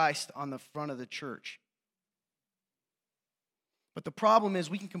have Christ on the front of the church. But the problem is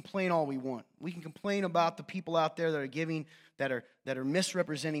we can complain all we want. We can complain about the people out there that are giving, that are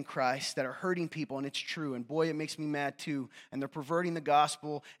misrepresenting Christ, that are hurting people, and it's true. And boy, it makes me mad too. And they're perverting the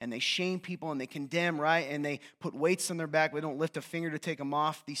gospel, and they shame people, and they condemn, right? And they put weights on their back, but they don't lift a finger to take them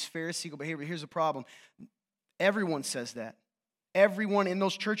off. These Pharisaical behavior. Here's the problem. Everyone says that. Everyone in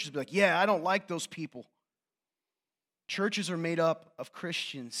those churches will be like, yeah, I don't like those people. Churches are made up of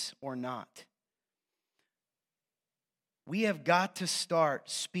Christians or not. We have got to start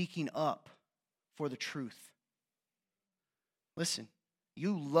speaking up for the truth. Listen, a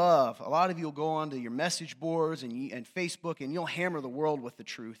lot of you will go onto your message boards and Facebook and you'll hammer the world with the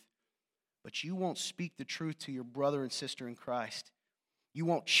truth. But you won't speak the truth to your brother and sister in Christ. You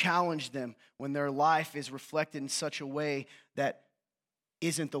won't challenge them when their life is reflected in such a way that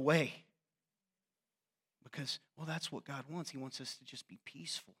isn't the way. Because, well, that's what God wants. He wants us to just be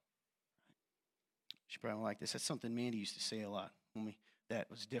peaceful. She probably don't like this. That's something Mandy used to say a lot. That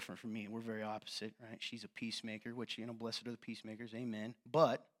was different from me. We're very opposite, right? She's a peacemaker, which, blessed are the peacemakers. Amen.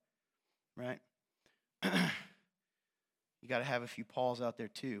 But, right, you got to have a few Pauls out there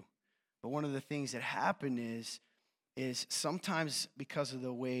too. But one of the things that happened is sometimes because of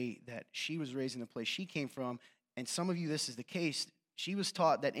the way that she was raised in the place she came from, and some of you, this is the case, she was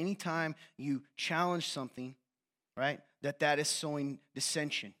taught that anytime you challenge something, right, that is sowing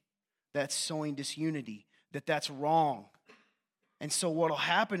dissension. That's sowing disunity, that's wrong. And so what will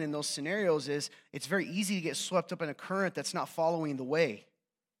happen in those scenarios is it's very easy to get swept up in a current that's not following the way.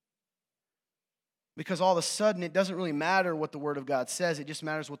 Because all of a sudden, it doesn't really matter what the Word of God says. It just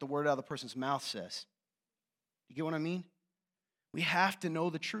matters what the word out of the person's mouth says. You get what I mean? We have to know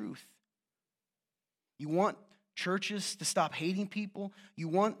the truth. You want churches to stop hating people. You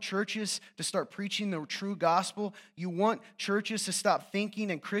want churches to start preaching the true gospel. You want churches to stop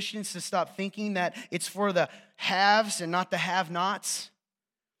thinking and Christians to stop thinking that it's for the haves and not the have-nots.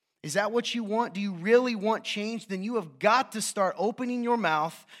 Is that what you want? Do you really want change? Then you have got to start opening your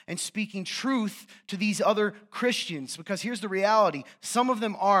mouth and speaking truth to these other Christians. Because here's the reality. Some of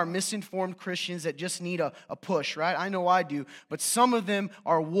them are misinformed Christians that just need a push, right? I know I do. But some of them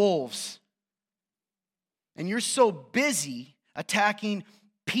are wolves. And you're so busy attacking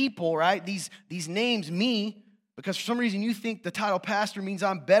people, right? These names, me, because for some reason you think the title pastor means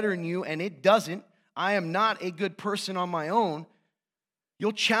I'm better than you, and it doesn't. I am not a good person on my own.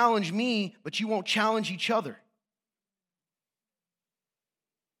 You'll challenge me, but you won't challenge each other.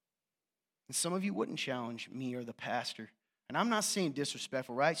 And some of you wouldn't challenge me or the pastor. And I'm not saying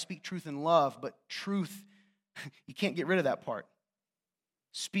disrespectful, right? Speak truth in love, but truth, you can't get rid of that part.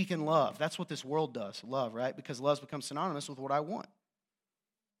 Speak in love. That's what this world does, love, right? Because love's become synonymous with what I want.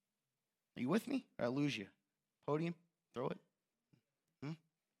 Are you with me? Or I lose you? Podium? Throw it?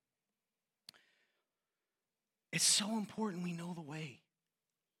 It's so important we know the way,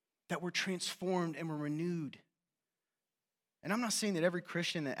 that we're transformed and we're renewed. And I'm not saying that every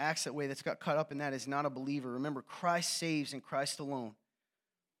Christian that acts that way, that's got caught up in that, is not a believer. Remember, Christ saves and Christ alone.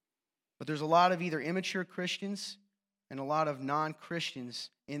 But there's a lot of either immature Christians and a lot of non-Christians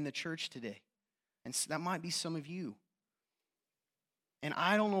in the church today. And that might be some of you. And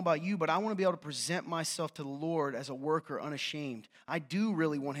I don't know about you, but I want to be able to present myself to the Lord as a worker unashamed. I do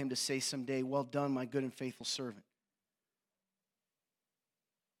really want him to say someday, well done, my good and faithful servant.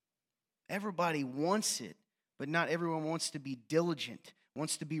 Everybody wants it, but not everyone wants to be diligent,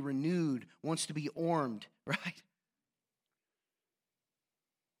 wants to be renewed, wants to be armed, right?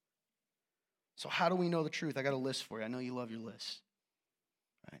 So how do we know the truth? I got a list for you. I know you love your list.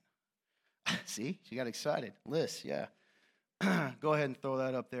 Right? See? She got excited. List, yeah. Go ahead and throw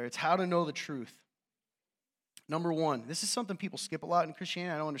that up there. It's how to know the truth. Number one, this is something people skip a lot in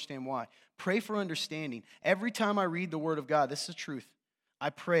Christianity. I don't understand why. Pray for understanding. Every time I read the Word of God, this is the truth.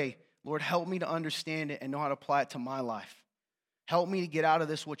 I pray, Lord, help me to understand it and know how to apply it to my life. Help me to get out of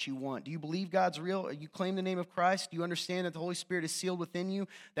this what you want. Do you believe God's real? You claim the name of Christ? Do you understand that the Holy Spirit is sealed within you?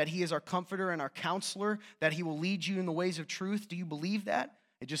 That he is our comforter and our counselor? That he will lead you in the ways of truth? Do you believe that?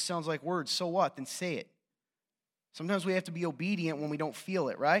 It just sounds like words. So what? Then say it. Sometimes we have to be obedient when we don't feel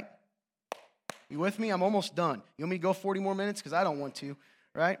it, right? You with me? I'm almost done. You want me to go 40 more minutes? Because I don't want to,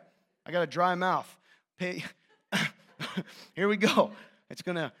 right? I got a dry mouth. Here we go. It's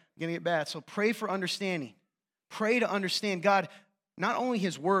gonna get bad. So pray for understanding. Pray to understand God, not only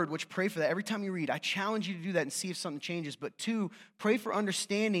his word, which pray for that. Every time you read, I challenge you to do that and see if something changes. But two, pray for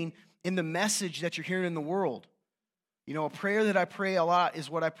understanding in the message that you're hearing in the world. You know, a prayer that I pray a lot is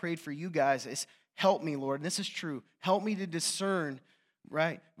what I prayed for you guys, is help me, Lord, and this is true. Help me to discern,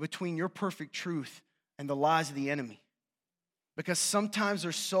 right, between your perfect truth and the lies of the enemy. Because sometimes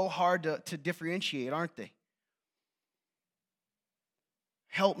they're so hard to differentiate, aren't they?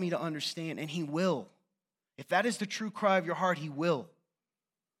 Help me to understand, and he will. If that is the true cry of your heart, he will.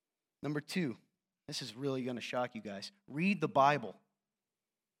 Number 2, this is really going to shock you guys. Read the Bible.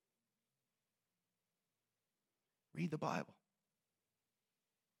 Read the Bible.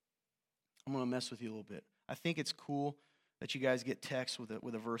 I'm going to mess with you a little bit. I think it's cool that you guys get texts with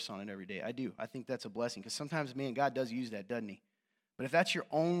a verse on it every day. I do. I think that's a blessing because sometimes, man, God does use that, doesn't he? But if that's your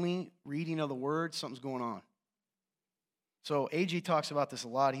only reading of the Word, something's going on. So AJ talks about this a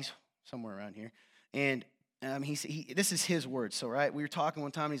lot. He's somewhere around here. And this is his word. So, right, we were talking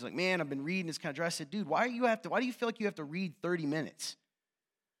one time, and he's like, man, I've been reading this kind of dry. I said, dude, why do you feel like you have to read 30 minutes?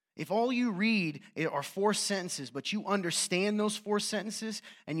 If all you read are 4 sentences, but you understand those 4 sentences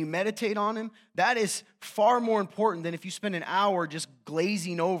and you meditate on them, that is far more important than if you spend an hour just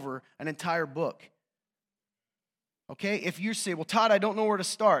glazing over an entire book. Okay? If you say, well, Todd, I don't know where to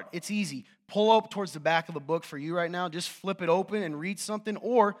start, it's easy. Pull up towards the back of the book for you right now. Just flip it open and read something.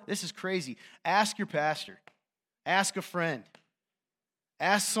 Or, this is crazy, ask your pastor. Ask a friend.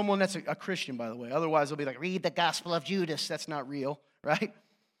 Ask someone that's a Christian, by the way. Otherwise, they'll be like, read the Gospel of Judas. That's not real, right?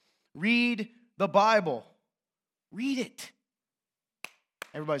 Read the Bible. Read it.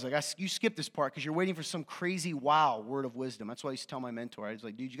 Everybody's like, you skipped this part because you're waiting for some crazy wow word of wisdom. That's what I used to tell my mentor. I was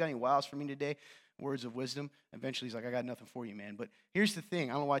like, dude, you got any wows for me today? Words of wisdom. Eventually, he's like, I got nothing for you, man. But here's the thing.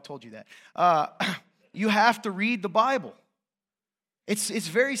 I don't know why I told you that. You have to read the Bible. It's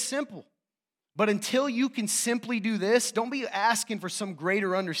very simple. But until you can simply do this, don't be asking for some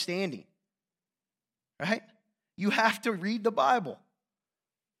greater understanding. Right? You have to read the Bible.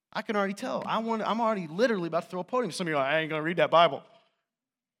 I can already tell. I'm already literally about to throw a podium. Some of you are like, I ain't going to read that Bible.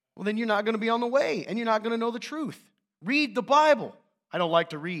 Well, then you're not going to be on the way, and you're not going to know the truth. Read the Bible. I don't like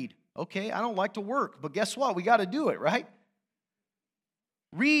to read. Okay, I don't like to work, but guess what? We got to do it, right?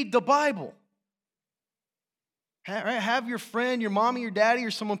 Read the Bible. Have your friend, your mommy, your daddy,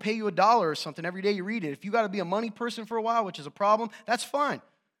 or someone pay you $1 or something every day you read it. If you got to be a money person for a while, which is a problem, that's fine,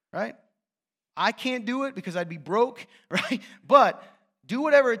 right? I can't do it because I'd be broke, right? But do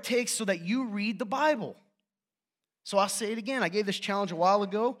whatever it takes so that you read the Bible. So I'll say it again. I gave this challenge a while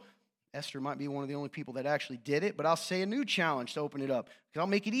ago. Esther might be one of the only people that actually did it, but I'll say a new challenge to open it up. Because I'll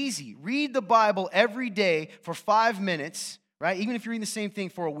make it easy. Read the Bible every day for 5 minutes, right? Even if you're reading the same thing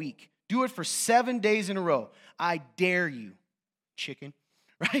for a week. Do it for 7 days in a row. I dare you, chicken,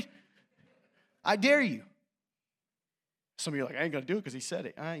 right? I dare you. Some of you are like, I ain't going to do it because he said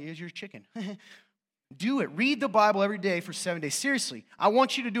it. Here's your chicken. Do it. Read the Bible every day for 7 days. Seriously, I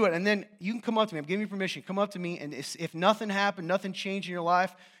want you to do it. And then you can come up to me. I'm giving you permission. Come up to me. And if nothing happened, nothing changed in your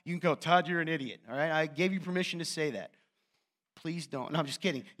life, you can go, Todd, you're an idiot. All right? I gave you permission to say that. Please don't. No, I'm just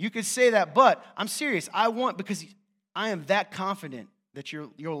kidding. You could say that, but I'm serious. Because I am that confident that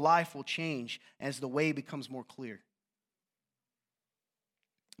your life will change as the way becomes more clear.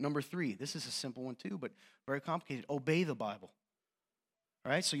 Number 3, this is a simple one too, but very complicated. Obey the Bible.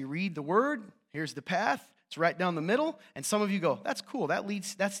 All right, so you read the word, here's the path, it's right down the middle, and some of you go, that's cool,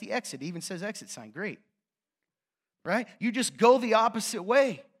 that's the exit. It even says exit sign, great. Right? You just go the opposite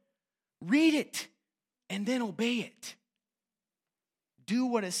way. Read it, and then obey it. Do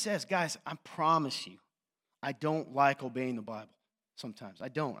what it says. Guys, I promise you, I don't like obeying the Bible sometimes. I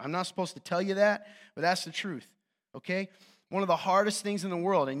don't. I'm not supposed to tell you that, but that's the truth, okay? One of the hardest things in the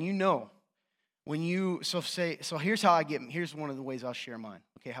world, and you know, here's here's one of the ways I'll share mine,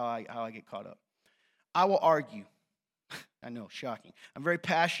 okay, how I get caught up. I will argue. I know, shocking. I'm very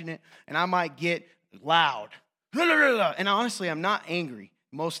passionate, and I might get loud. And honestly, I'm not angry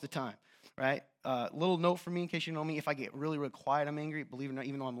most of the time, right? Little note for me, in case you know me, if I get really, really quiet, I'm angry. Believe it or not,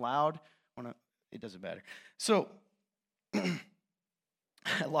 even though I'm loud, it doesn't matter. So,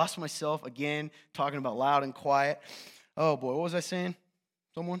 I lost myself again, talking about loud and quiet. Oh, boy, what was I saying?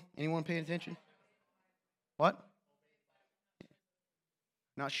 Anyone paying attention? What?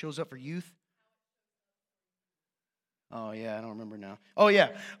 Not shows up for youth? Oh, yeah, I don't remember now. Oh, yeah,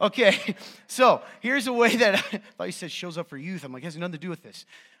 okay. So here's a way that, I thought you said shows up for youth. I'm like, it has nothing to do with this.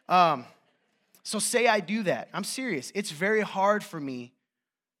 So say I do that. I'm serious. It's very hard for me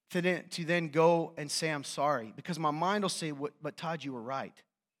to then go and say I'm sorry because my mind will say, but Todd, you were right.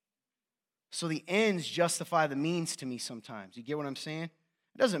 So the ends justify the means to me sometimes. You get what I'm saying?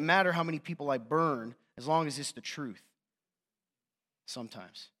 It doesn't matter how many people I burn as long as it's the truth.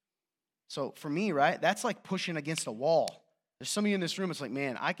 Sometimes. So for me, right, that's like pushing against a wall. There's some of you in this room, it's like,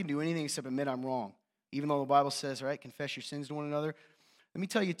 man, I can do anything except admit I'm wrong. Even though the Bible says, right, confess your sins to one another. Let me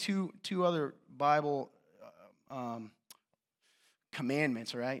tell you two other Bible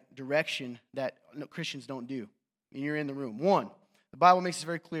commandments, all right, direction that Christians don't do. And you're in the room. One, the Bible makes it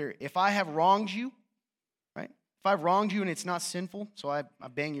very clear. If I have wronged you, right, if I've wronged you and it's not sinful, so I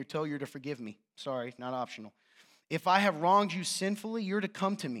bang your toe, you're to forgive me. Sorry, not optional. If I have wronged you sinfully, you're to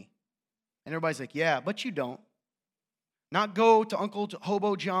come to me. And everybody's like, yeah, but you don't. Not go to Uncle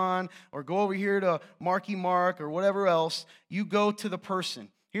Hobo John or go over here to Marky Mark or whatever else. You go to the person.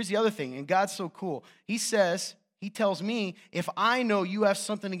 Here's the other thing, and God's so cool. He tells me, if I know you have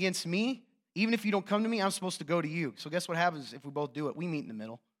something against me, even if you don't come to me, I'm supposed to go to you. So guess what happens if we both do it? We meet in the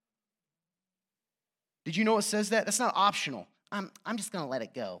middle. Did you know it says that? That's not optional. I'm just going to let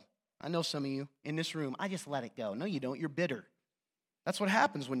it go. I know some of you in this room, I just let it go. No, you don't. You're bitter. That's what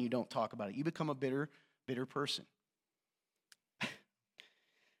happens when you don't talk about it. You become a bitter person.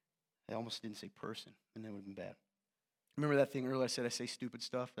 I almost didn't say person, and that would have been bad. Remember that thing earlier I said I say stupid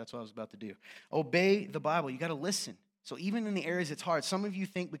stuff? That's what I was about to do. Obey the Bible. You got to listen. So even in the areas it's hard, some of you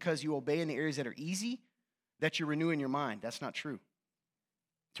think because you obey in the areas that are easy, that you're renewing your mind. That's not true.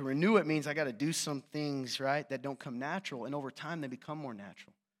 To renew it means I got to do some things, right, that don't come natural, and over time they become more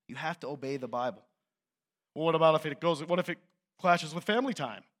natural. You have to obey the Bible. Well, what if it clashes with family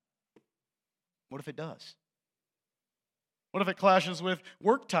time? What if it does? What if it clashes with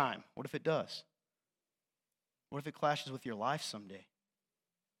work time? What if it does? What if it clashes with your life someday?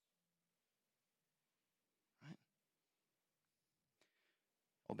 Right?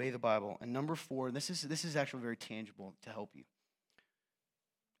 Obey the Bible. And number 4, this is actually very tangible to help you.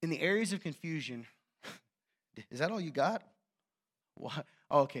 In the areas of confusion, is that all you got? What?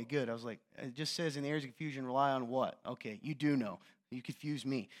 Oh, okay, good. I was like, it just says in the areas of confusion, rely on what? Okay, you do know. You confuse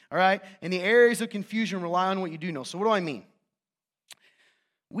me. All right? In the areas of confusion, rely on what you do know. So what do I mean?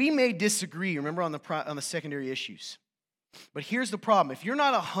 We may disagree, remember, on the secondary issues. But here's the problem. If you're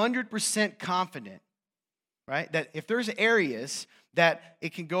not 100% confident, right, that if there's areas that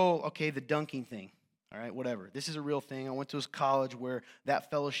it can go, okay, the dunking thing, all right, whatever. This is a real thing. I went to a college where that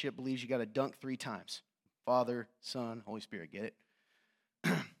fellowship believes you got to dunk 3 times. Father, Son, Holy Spirit, get it?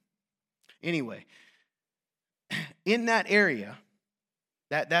 Anyway, in that area,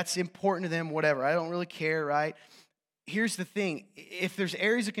 that's important to them, whatever. I don't really care, right? Here's the thing. If there's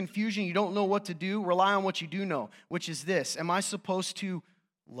areas of confusion, you don't know what to do, rely on what you do know, which is this. Am I supposed to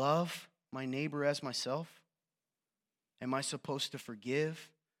love my neighbor as myself? Am I supposed to forgive?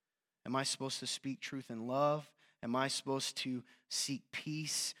 Am I supposed to speak truth in love? Am I supposed to seek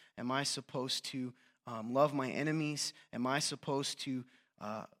peace? Am I supposed to love my enemies? Am I supposed to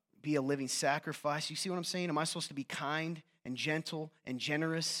be a living sacrifice? You see what I'm saying? Am I supposed to be kind and gentle and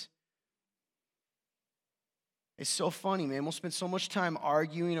generous? It's so funny, man. We'll spend so much time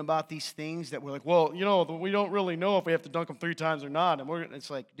arguing about these things that we're like, well, we don't really know if we have to dunk them 3 times or not. And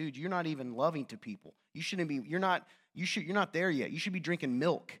it's like, dude, you're not even loving to people. You shouldn't be. You're not there yet. You should be drinking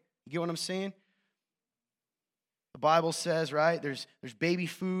milk. You get what I'm saying? The Bible says, right? There's baby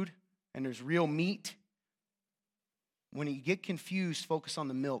food and there's real meat. When you get confused, focus on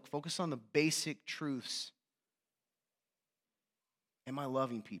the milk. Focus on the basic truths. Am I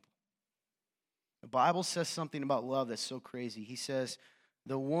loving people? The Bible says something about love that's so crazy. He says,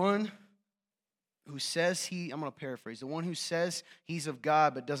 the one who says I'm going to paraphrase, the one who says he's of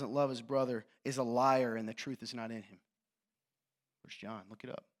God but doesn't love his brother is a liar and the truth is not in him. 1 John, look it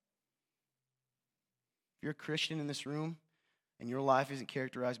up. If you're a Christian in this room and your life isn't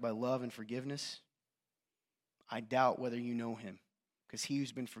characterized by love and forgiveness, I doubt whether you know him, because he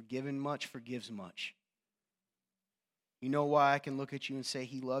who's been forgiven much forgives much. You know why I can look at you and say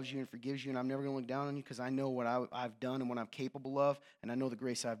he loves you and forgives you, and I'm never going to look down on you? Because I know what I've done and what I'm capable of, and I know the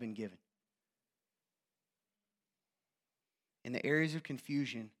grace I've been given. In the areas of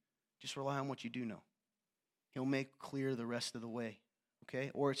confusion, just rely on what you do know. He'll make clear the rest of the way, okay?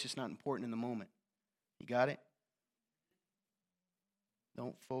 Or it's just not important in the moment. You got it?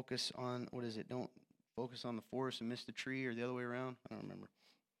 Don't focus on, don't focus on the forest and miss the tree, or the other way around. I don't remember.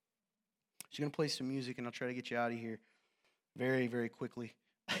 She's going to play some music, and I'll try to get you out of here very, very quickly.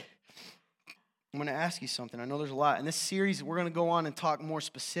 I'm going to ask you something. I know there's a lot. In this series, we're going to go on and talk more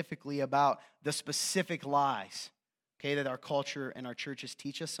specifically about the specific lies, okay, that our culture and our churches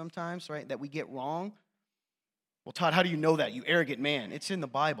teach us sometimes, right, that we get wrong. Well, Todd, how do you know that, you arrogant man? It's in the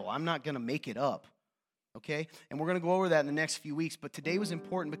Bible. I'm not going to make it up. Okay? And we're going to go over that in the next few weeks. But today was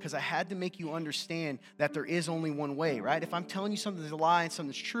important because I had to make you understand that there is only one way, right? If I'm telling you something's a lie and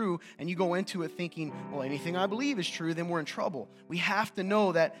something's true, and you go into it thinking, well, anything I believe is true, then we're in trouble. We have to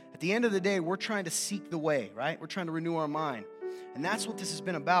know that at the end of the day, we're trying to seek the way, right? We're trying to renew our mind. And that's what this has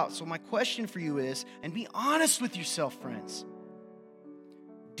been about. So my question for you is, and be honest with yourself, friends.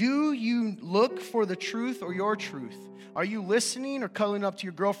 Do you look for the truth or your truth? Are you listening or cuddling up to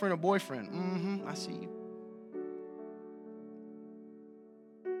your girlfriend or boyfriend? I see you.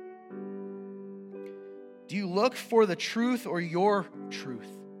 Do you look for the truth or your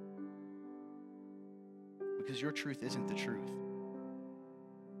truth? Because your truth isn't the truth.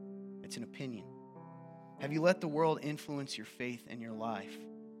 It's an opinion. Have you let the world influence your faith and your life?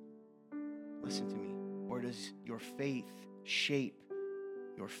 Listen to me. Or does your faith shape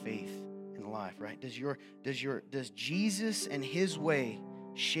your faith in life, right? Does Jesus and his way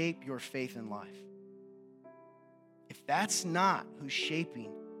shape your faith in life? If that's not who's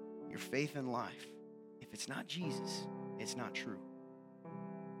shaping your faith in life, if it's not Jesus, it's not true.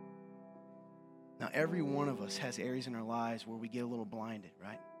 Now, every one of us has areas in our lives where we get a little blinded,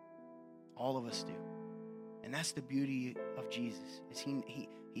 right? All of us do. And that's the beauty of Jesus, is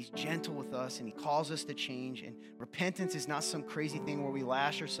he's gentle with us and he calls us to change. And repentance is not some crazy thing where we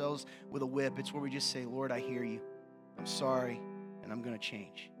lash ourselves with a whip. It's where we just say, Lord, I hear you. I'm sorry, and I'm going to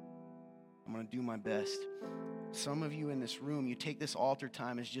change. I'm going to do my best. Some of you in this room, you take this altar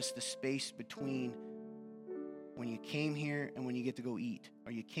time as just the space between when you came here and when you get to go eat.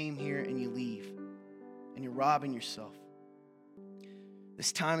 Or you came here and you leave. And you're robbing yourself.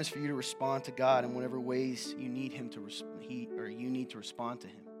 This time is for you to respond to God in whatever ways you need him to you need to respond to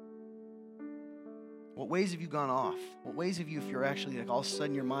him. What ways have you gone off? What ways have you, if you're actually like all of a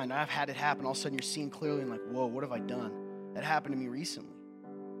sudden your mind, I've had it happen, all of a sudden you're seeing clearly and like, whoa, what have I done? That happened to me recently.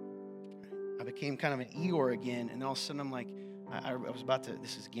 I became kind of an Eeyore again, and all of a sudden I'm like, I was about to,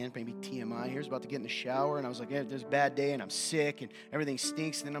 this is again maybe TMI here, I was about to get in the shower, and I was like, yeah, there's a bad day, and I'm sick, and everything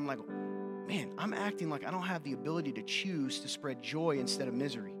stinks, and then I'm like, man, I'm acting like I don't have the ability to choose to spread joy instead of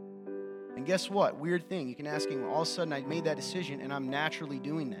misery. And guess what? Weird thing. You can ask him, all of a sudden I made that decision, and I'm naturally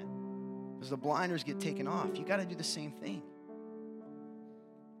doing that. As the blinders get taken off, you got to do the same thing.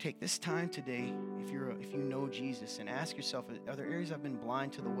 Take this time today, if you know Jesus, and ask yourself, are there areas I've been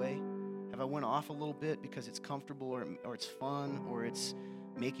blind to the way? Have I went off a little bit because it's comfortable or it's fun or it's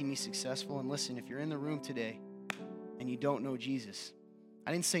making me successful? And listen, if you're in the room today and you don't know Jesus,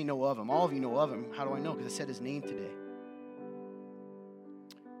 I didn't say know of him. All of you know of him. How do I know? Because I said his name today.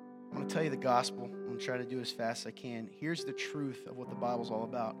 I'm going to tell you the gospel. I'm going to try to do as fast as I can. Here's the truth of what the Bible's all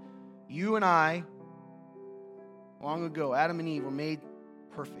about. You and I, long ago, Adam and Eve were made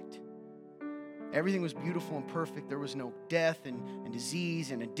perfect. Everything was beautiful and perfect. There was no death and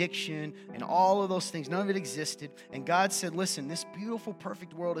disease and addiction and all of those things. None of it existed. And God said, listen, this beautiful,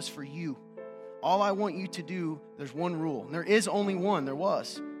 perfect world is for you. All I want you to do, there's one rule. And there is only one. There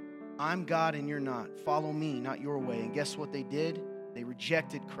was. I'm God and you're not. Follow me, not your way. And guess what they did? They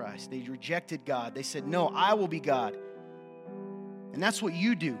rejected Christ. They rejected God. They said, no, I will be God. And that's what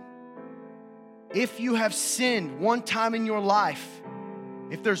you do. If you have sinned one time in your life,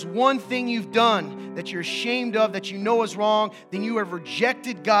 if there's one thing you've done that you're ashamed of, that you know is wrong, then you have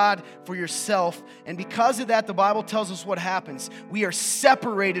rejected God for yourself. And because of that, the Bible tells us what happens. We are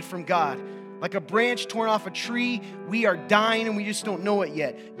separated from God. Like a branch torn off a tree, we are dying and we just don't know it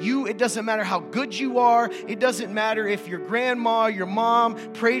yet. It doesn't matter how good you are. It doesn't matter if your grandma, your mom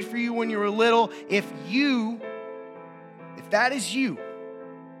prayed for you when you were little. If that is you,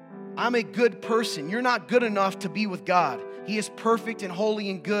 I'm a good person. You're not good enough to be with God. He is perfect and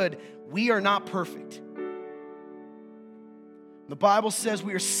holy and good. We are not perfect. The Bible says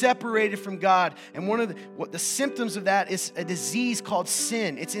we are separated from God, and one of the symptoms of that is a disease called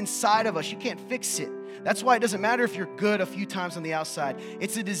sin. It's inside of us. You can't fix it. That's why it doesn't matter if you're good a few times on the outside.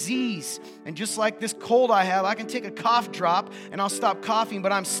 It's a disease, and just like this cold I have, I can take a cough drop and I'll stop coughing,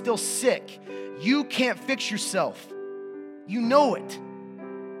 but I'm still sick. You can't fix yourself. You know it.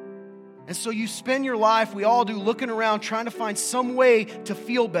 And so you spend your life, we all do, looking around trying to find some way to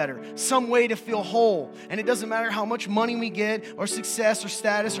feel better, some way to feel whole. And it doesn't matter how much money we get or success or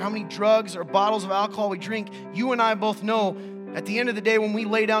status or how many drugs or bottles of alcohol we drink. You and I both know at the end of the day when we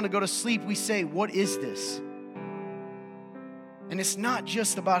lay down to go to sleep, we say, what is this? And it's not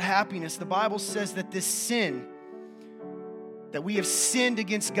just about happiness. The Bible says that this sin, that we have sinned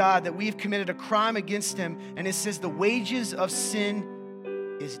against God, that we have committed a crime against him. And it says the wages of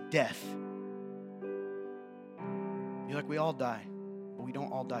sin is death. You're like, we all die, but we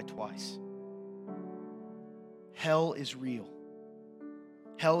don't all die twice. Hell is real.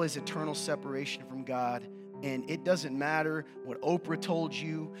 Hell is eternal separation from God. And it doesn't matter what Oprah told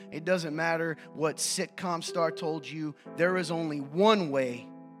you. It doesn't matter what sitcom star told you. There is only one way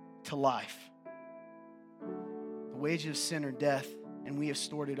to life. The wages of sin are death, and we have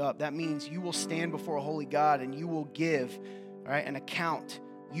stored it up. That means you will stand before a holy God and you will give all right, an account.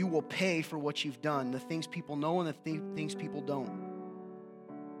 You will pay for what you've done, the things people know and the things people don't.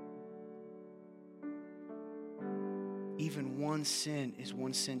 Even one sin is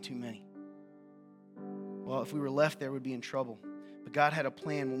one sin too many. Well, if we were left there, we'd be in trouble. But God had a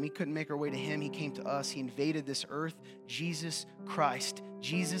plan. When we couldn't make our way to him, he came to us. He invaded this earth. Jesus Christ,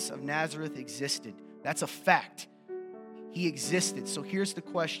 Jesus of Nazareth existed. That's a fact. He existed. So here's the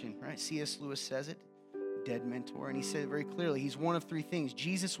question, right? C.S. Lewis says it. Dead mentor, and he said it very clearly. He's one of three things.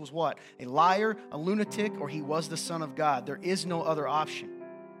 Jesus was what? A liar, a lunatic, or he was the Son of God. There is no other option.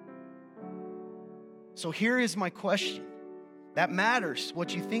 So here is my question. That matters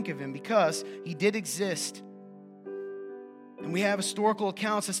what you think of him, because he did exist. And we have historical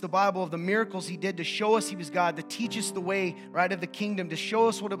accounts, it's the Bible, of the miracles he did to show us he was God, to teach us the way, right, of the kingdom, to show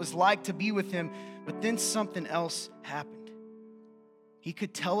us what it was like to be with him. But then something else happened. He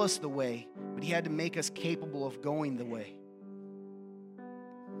could tell us the way, but he had to make us capable of going the way.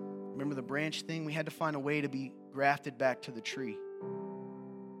 Remember the branch thing? We had to find a way to be grafted back to the tree,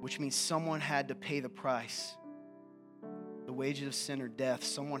 which means someone had to pay the price. The wages of sin are death.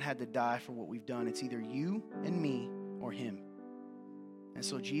 Someone had to die for what we've done. It's either you and me or him. And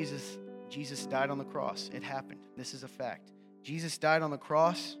so Jesus died on the cross. It happened. This is a fact. Jesus died on the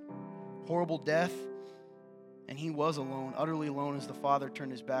cross, horrible death. And he was alone, utterly alone, as the Father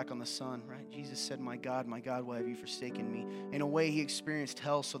turned his back on the Son, right? Jesus said, my God, why have you forsaken me? In a way, he experienced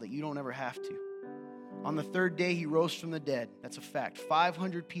hell so that you don't ever have to. On the third day, he rose from the dead. That's a fact.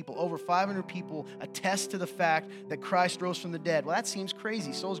 500 people, over 500 people attest to the fact that Christ rose from the dead. Well, that seems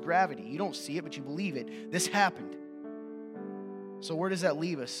crazy. So is gravity. You don't see it, but you believe it. This happened. So where does that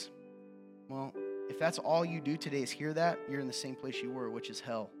leave us? Well, if that's all you do today is hear that, you're in the same place you were, which is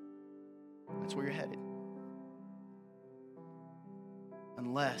hell. That's where you're headed.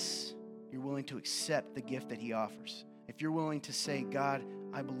 Unless you're willing to accept the gift that he offers. If you're willing to say, God,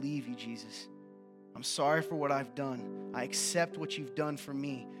 I believe you, Jesus. I'm sorry for what I've done. I accept what you've done for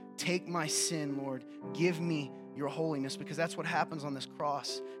me. Take my sin, Lord. Give me your holiness, because that's what happens on this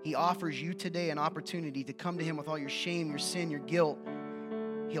cross. He offers you today an opportunity to come to him with all your shame, your sin, your guilt.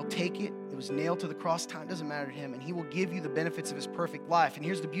 He'll take it. It was nailed to the cross. Time doesn't matter to him. And he will give you the benefits of his perfect life. And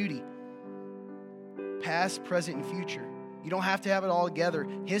here's the beauty. Past, present, and future. You don't have to have it all together.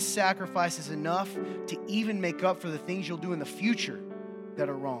 His sacrifice is enough to even make up for the things you'll do in the future that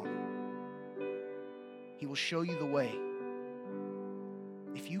are wrong. He will show you the way.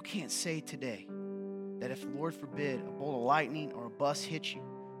 If you can't say today that if, Lord forbid, a bolt of lightning or a bus hit you,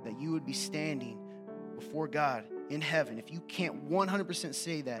 that you would be standing before God in heaven, if you can't 100%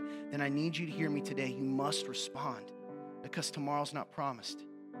 say that, then I need you to hear me today. You must respond, because tomorrow's not promised.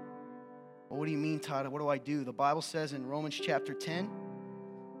 Well, what do you mean, Todd? What do I do? The Bible says in Romans chapter 10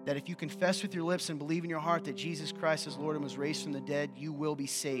 that if you confess with your lips and believe in your heart that Jesus Christ is Lord and was raised from the dead, you will be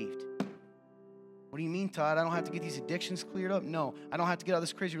saved. What do you mean, Todd? I don't have to get these addictions cleared up? No. I don't have to get out of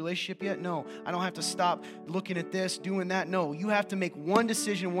this crazy relationship yet? No. I don't have to stop looking at this, doing that? No. You have to make one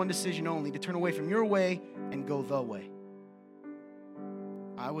decision only, to turn away from your way and go the way.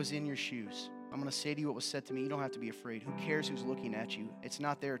 I was in your shoes. I'm going to say to you what was said to me. You don't have to be afraid. Who cares who's looking at you? It's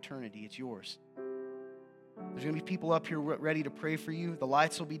not their eternity. It's yours. There's going to be people up here ready to pray for you. The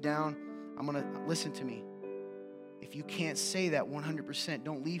lights will be down. Listen to me. If you can't say that 100%,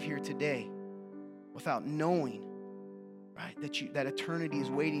 don't leave here today without knowing, right, that eternity is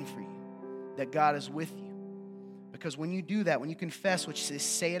waiting for you, that God is with you. Because when you do that, when you confess, which says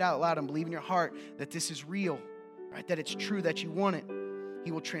say it out loud and believe in your heart that this is real, right, that it's true, that you want it,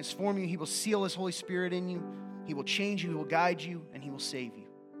 he will transform you. He will seal his Holy Spirit in you. He will change you. He will guide you, and he will save you.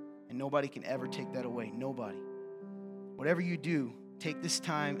 And nobody can ever take that away. Nobody. Whatever you do, take this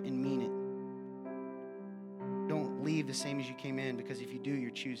time and mean it. Don't leave the same as you came in, because if you do,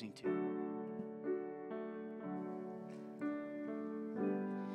 you're choosing to.